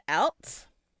close that out?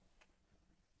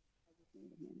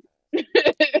 What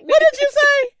did you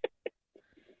say?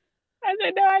 I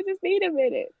said, no, I just need a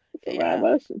minute for my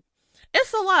emotions.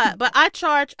 It's a lot, but I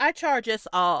charge us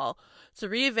all to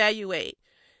reevaluate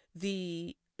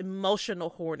the emotional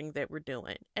hoarding that we're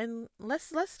doing, and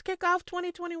let's kick off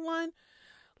 2021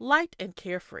 light and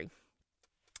carefree.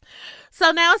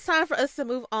 So now it's time for us to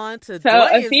move on to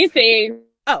a few things.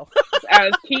 Oh,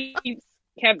 I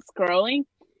kept scrolling,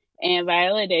 and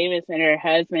Viola Davis and her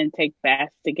husband take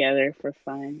baths together for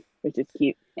fun, which is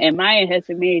cute. And Maya has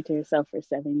been married to herself for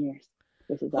 7 years,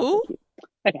 which is also cute.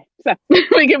 Okay, so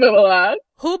we can move along.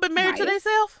 Who been married to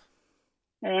themselves?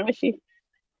 Remember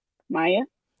Maya?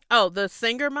 Oh, the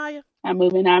singer Maya? I'm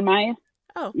moving on, Maya.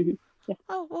 Oh. Mm-hmm. Yeah.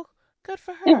 Oh, well, good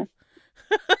for her. Yeah.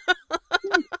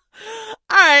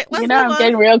 All right, let's move I'm on.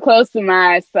 getting real close to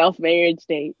my self-marriage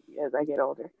date as I get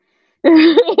older.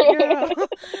 Let's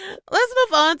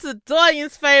move on to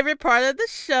Doyen's favorite part of the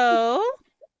show.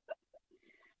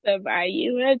 To buy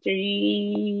you a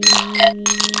dream.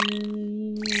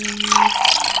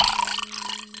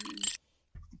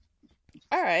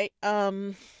 All right,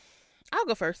 I'll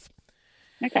go first.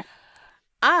 Okay.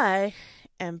 I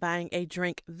am buying a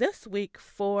drink this week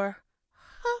for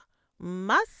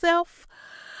myself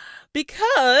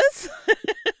because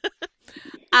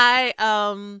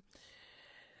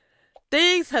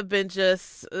things have been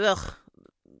just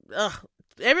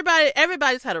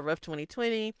everybody's had a rough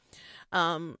 2020.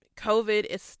 COVID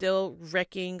is still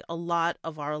wrecking a lot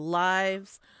of our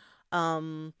lives.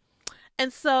 And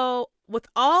so with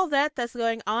all that's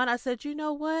going on, I said, you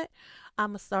know what?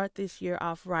 I'm going to start this year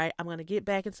off right. I'm going to get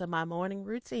back into my morning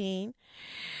routine.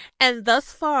 And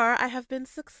thus far, I have been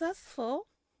successful.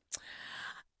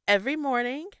 Every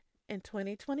morning in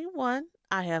 2021,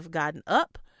 I have gotten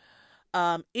up.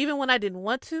 Even when I didn't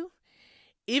want to.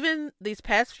 Even these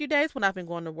past few days when I've been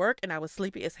going to work and I was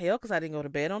sleepy as hell because I didn't go to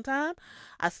bed on time,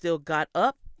 I still got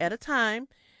up at a time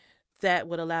that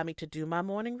would allow me to do my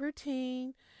morning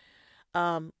routine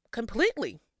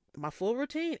completely. My full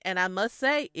routine, and I must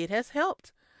say it has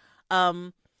helped.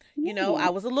 I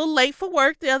was a little late for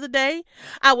work the other day.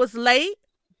 I was late,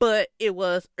 but it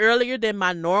was earlier than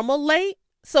my normal late,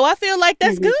 so I feel like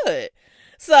that's good.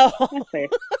 So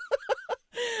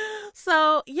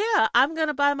so yeah, I'm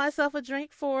gonna buy myself a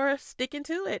drink for sticking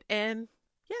to it, and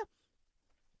yeah,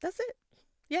 that's it.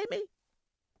 Yay me.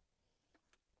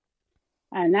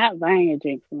 I'm not buying a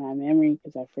drink for my memory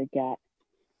because I forgot.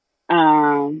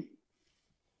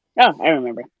 Oh, I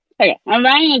remember. Okay, I'm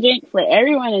buying a drink for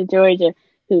everyone in Georgia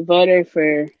who voted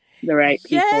for the right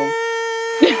people. I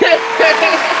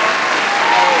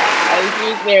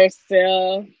think they're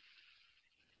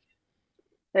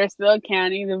still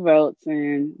counting the votes,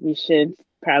 and we should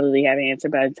probably have an answer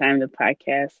by the time the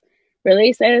podcast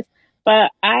releases.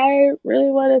 But I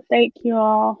really want to thank you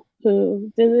all who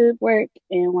did the work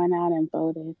and went out and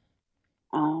voted.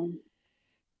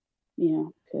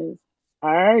 Because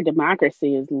our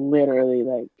democracy is literally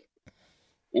like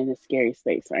in a scary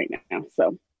space right now.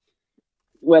 So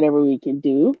whatever we can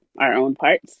do, our own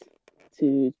parts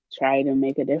to try to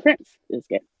make a difference is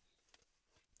good.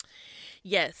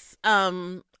 Yes.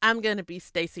 I'm going to be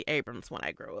Stacey Abrams when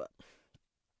I grow up.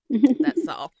 That's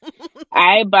all.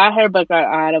 I bought her book on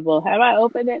Audible. Have I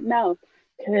opened it? No.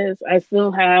 Because I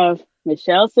still have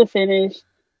Michelle's to finish.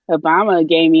 Obama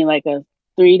gave me like a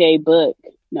 3-day book.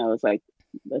 No, it's like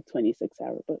a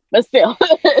 26-hour book, but still.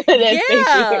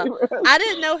 Yeah, I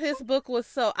didn't know his book was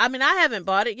so. I mean, I haven't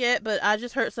bought it yet, but I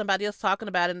just heard somebody else talking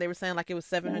about it, and they were saying like it was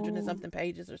 700 and something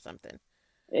pages or something.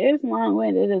 It's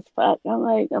long-winded as fuck. I'm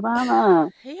like,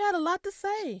 Obama. He had a lot to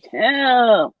say.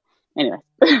 Hell. Anyway.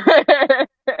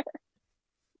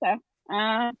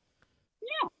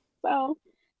 So,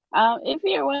 if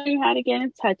you're wondering how to get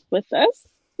in touch with us,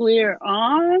 we're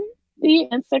on the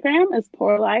Instagram as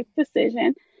Poor Life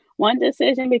Decision. One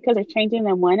decision because we're changing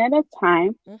them one at a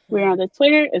time. We're on the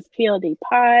Twitter as PLD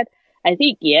Pod. I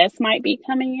think Yes might be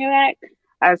coming back.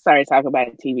 I started talking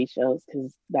about TV shows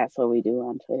because that's what we do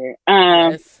on Twitter.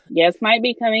 Yes, might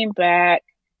be coming back,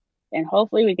 and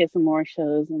hopefully we get some more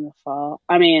shows in the fall.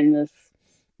 I mean, in this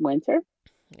winter.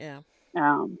 Yeah.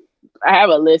 I have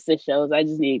a list of shows. I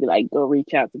just need to like go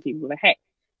reach out to people like, hey,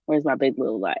 where's my Big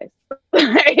Little Lies?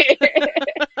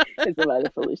 It's a lot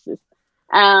of foolishness.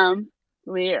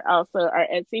 We're also our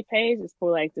Etsy page is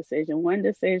for like Decision One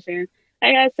Decision.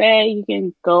 Like I said, you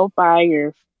can go buy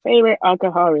your favorite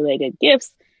alcohol related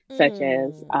gifts, such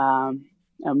as a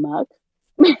mug,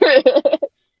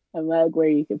 a mug where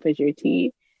you can put your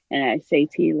tea, and I say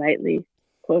tea lightly,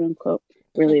 quote unquote.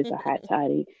 Really, it's a hot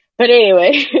toddy. But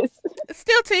anyways, it's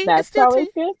still tea. That's it's still always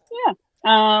tea. good. Yeah.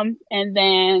 And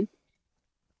then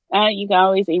you can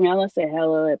always email us at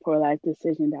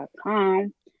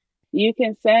hello@poorlifedecision.com. You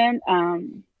can send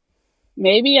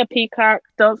maybe a peacock.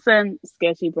 Don't send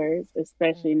sketchy birds,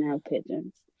 especially now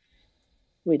pigeons.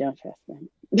 We don't trust them.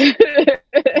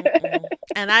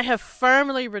 And I have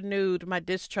firmly renewed my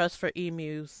distrust for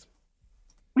emus.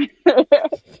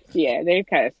 Yeah, they're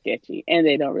kind of sketchy, and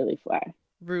they don't really fly.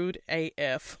 Rude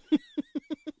AF.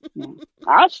 Yeah.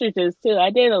 Ostriches too.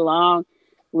 I did a long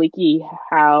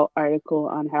WikiHow article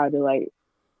on how to like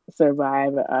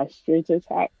survive an ostrich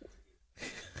attack.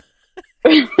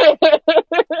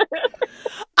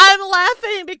 I'm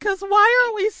laughing because why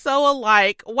are we so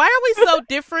alike? Why are we so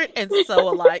different and so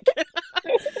alike?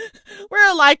 We're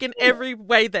alike in every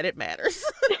way that it matters.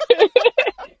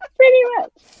 Pretty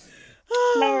much.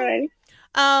 Alrighty.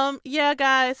 Yeah,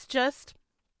 guys, just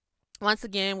once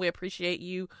again, we appreciate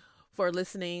you for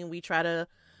listening. We try to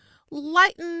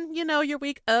lighten, your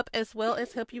week up as well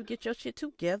as help you get your shit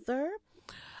together.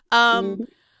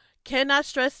 Cannot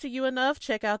stress to you enough,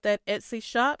 check out that Etsy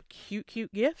shop,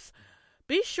 cute gifts.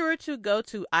 Be sure to go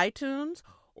to iTunes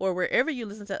or wherever you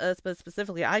listen to us, but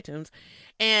specifically iTunes,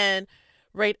 and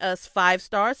rate us 5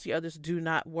 stars. The others do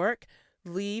not work.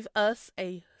 Leave us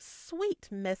a sweet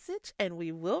message and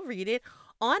we will read it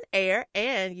on air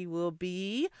and you will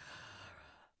be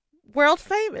world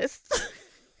famous.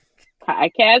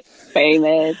 Podcast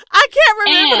famous. I can't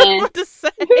remember what to say.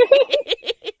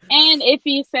 And if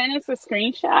you send us a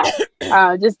screenshot,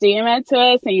 just DM it to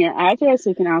us and your address.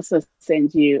 We can also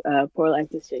send you a Poor Life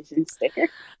Decision sticker.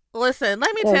 Listen,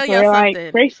 let me tell you something.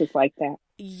 Like gracious like that.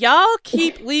 Y'all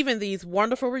keep leaving these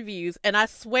wonderful reviews, and I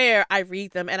swear I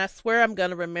read them, and I swear I'm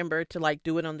gonna remember to like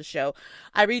do it on the show.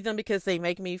 I read them because they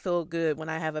make me feel good when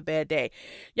I have a bad day.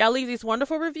 Y'all leave these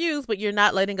wonderful reviews, but you're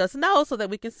not letting us know so that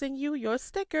we can send you your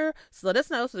sticker. So let us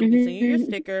know so that we can send you your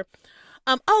sticker.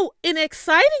 In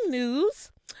exciting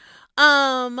news,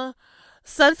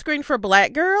 Sunscreen for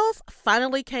Black Girls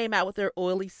finally came out with their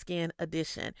oily skin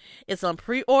edition. It's on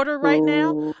pre-order right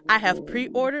now. I have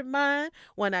pre-ordered mine.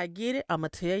 When I get it, I'm gonna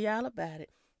tell y'all about it.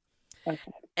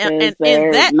 Okay. And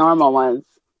that normal ones.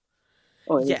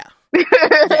 Oily. Yeah.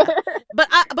 Yeah. But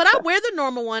I wear the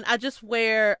normal one. I just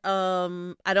wear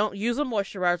I don't use a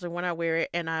moisturizer when I wear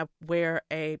it, and I wear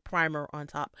a primer on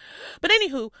top. But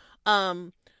anywho,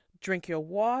 drink your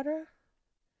water.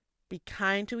 Be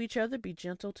kind to each other. Be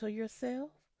gentle to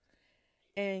yourself.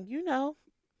 And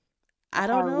I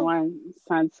don't know. One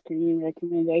sunscreen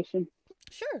recommendation.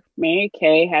 Sure. Mary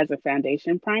Kay has a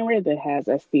foundation primer that has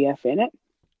SPF in it,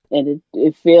 and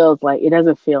it feels like it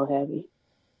doesn't feel heavy.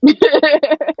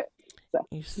 So.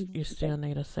 You still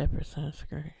need a separate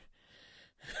sunscreen.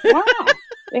 Why?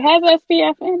 It has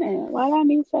SPF in it. Why do I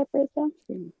need separate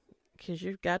sunscreen? Because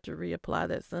you've got to reapply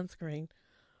that sunscreen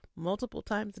multiple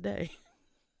times a day.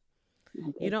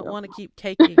 You don't want to keep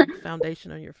caking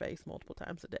foundation on your face multiple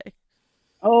times a day.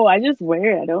 Oh, I just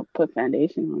wear it. I don't put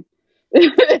foundation on.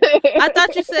 I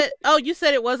thought you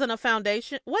said it wasn't a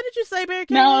foundation. What did you say, Mary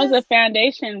Kay? No, it's a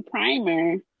foundation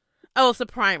primer. Oh, it's a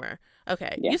primer.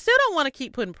 Okay. Yeah. You still don't want to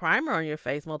keep putting primer on your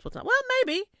face multiple times. Well,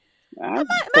 maybe.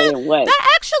 That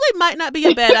actually might not be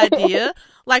a bad idea.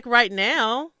 Like right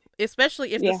now,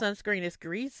 especially if the sunscreen is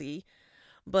greasy.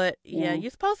 But yeah, you're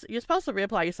supposed to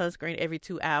reapply your sunscreen every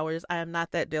 2 hours. I am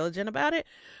not that diligent about it,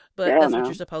 but that's what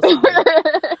you're supposed to do.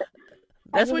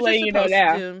 That's what you're supposed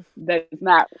to do. That's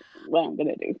not what I'm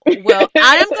gonna do. Well,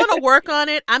 I am gonna work on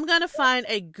it. I'm gonna find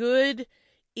a good,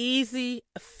 easy,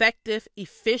 effective,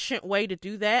 efficient way to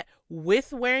do that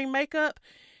with wearing makeup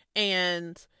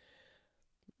and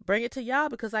bring it to y'all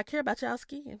because I care about y'all's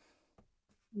skin.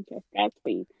 Okay,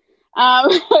 Godspeed.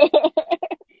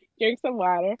 Drink some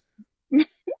water.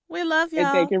 We love y'all.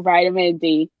 And take your vitamin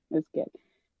D. It's good,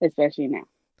 especially now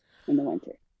in the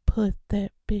winter. Put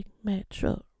that Big Mac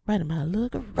truck right in my little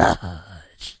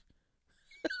garage.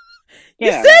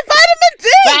 You said vitamin D.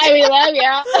 Bye. We love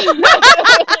y'all.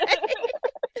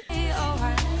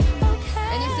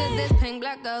 And he said If there's pink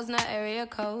black girls, not area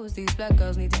codes. These black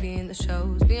girls need to be in the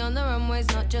shows. Be on the runways,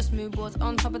 not just mood boards.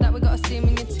 On top of that, we got a steam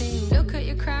in your team. Look at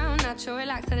your crown, natural,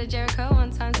 relaxed at a Jericho.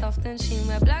 One time soft and sheen.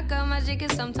 Where black girl magic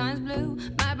is sometimes blue.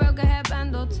 Might broke a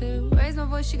hairband or two. Raise my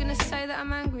voice, you're gonna say that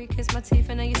I'm angry. Kiss my teeth,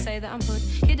 and now you say that I'm hood.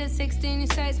 Kid at 16, you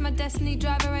say it's my destiny.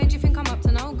 Driving range, you think I'm up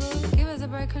to no good. Give us a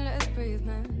break and let us breathe,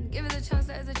 man. Give us a chance,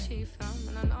 let us achieve, fam.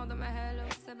 And I know that my hair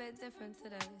looks a bit different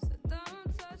today.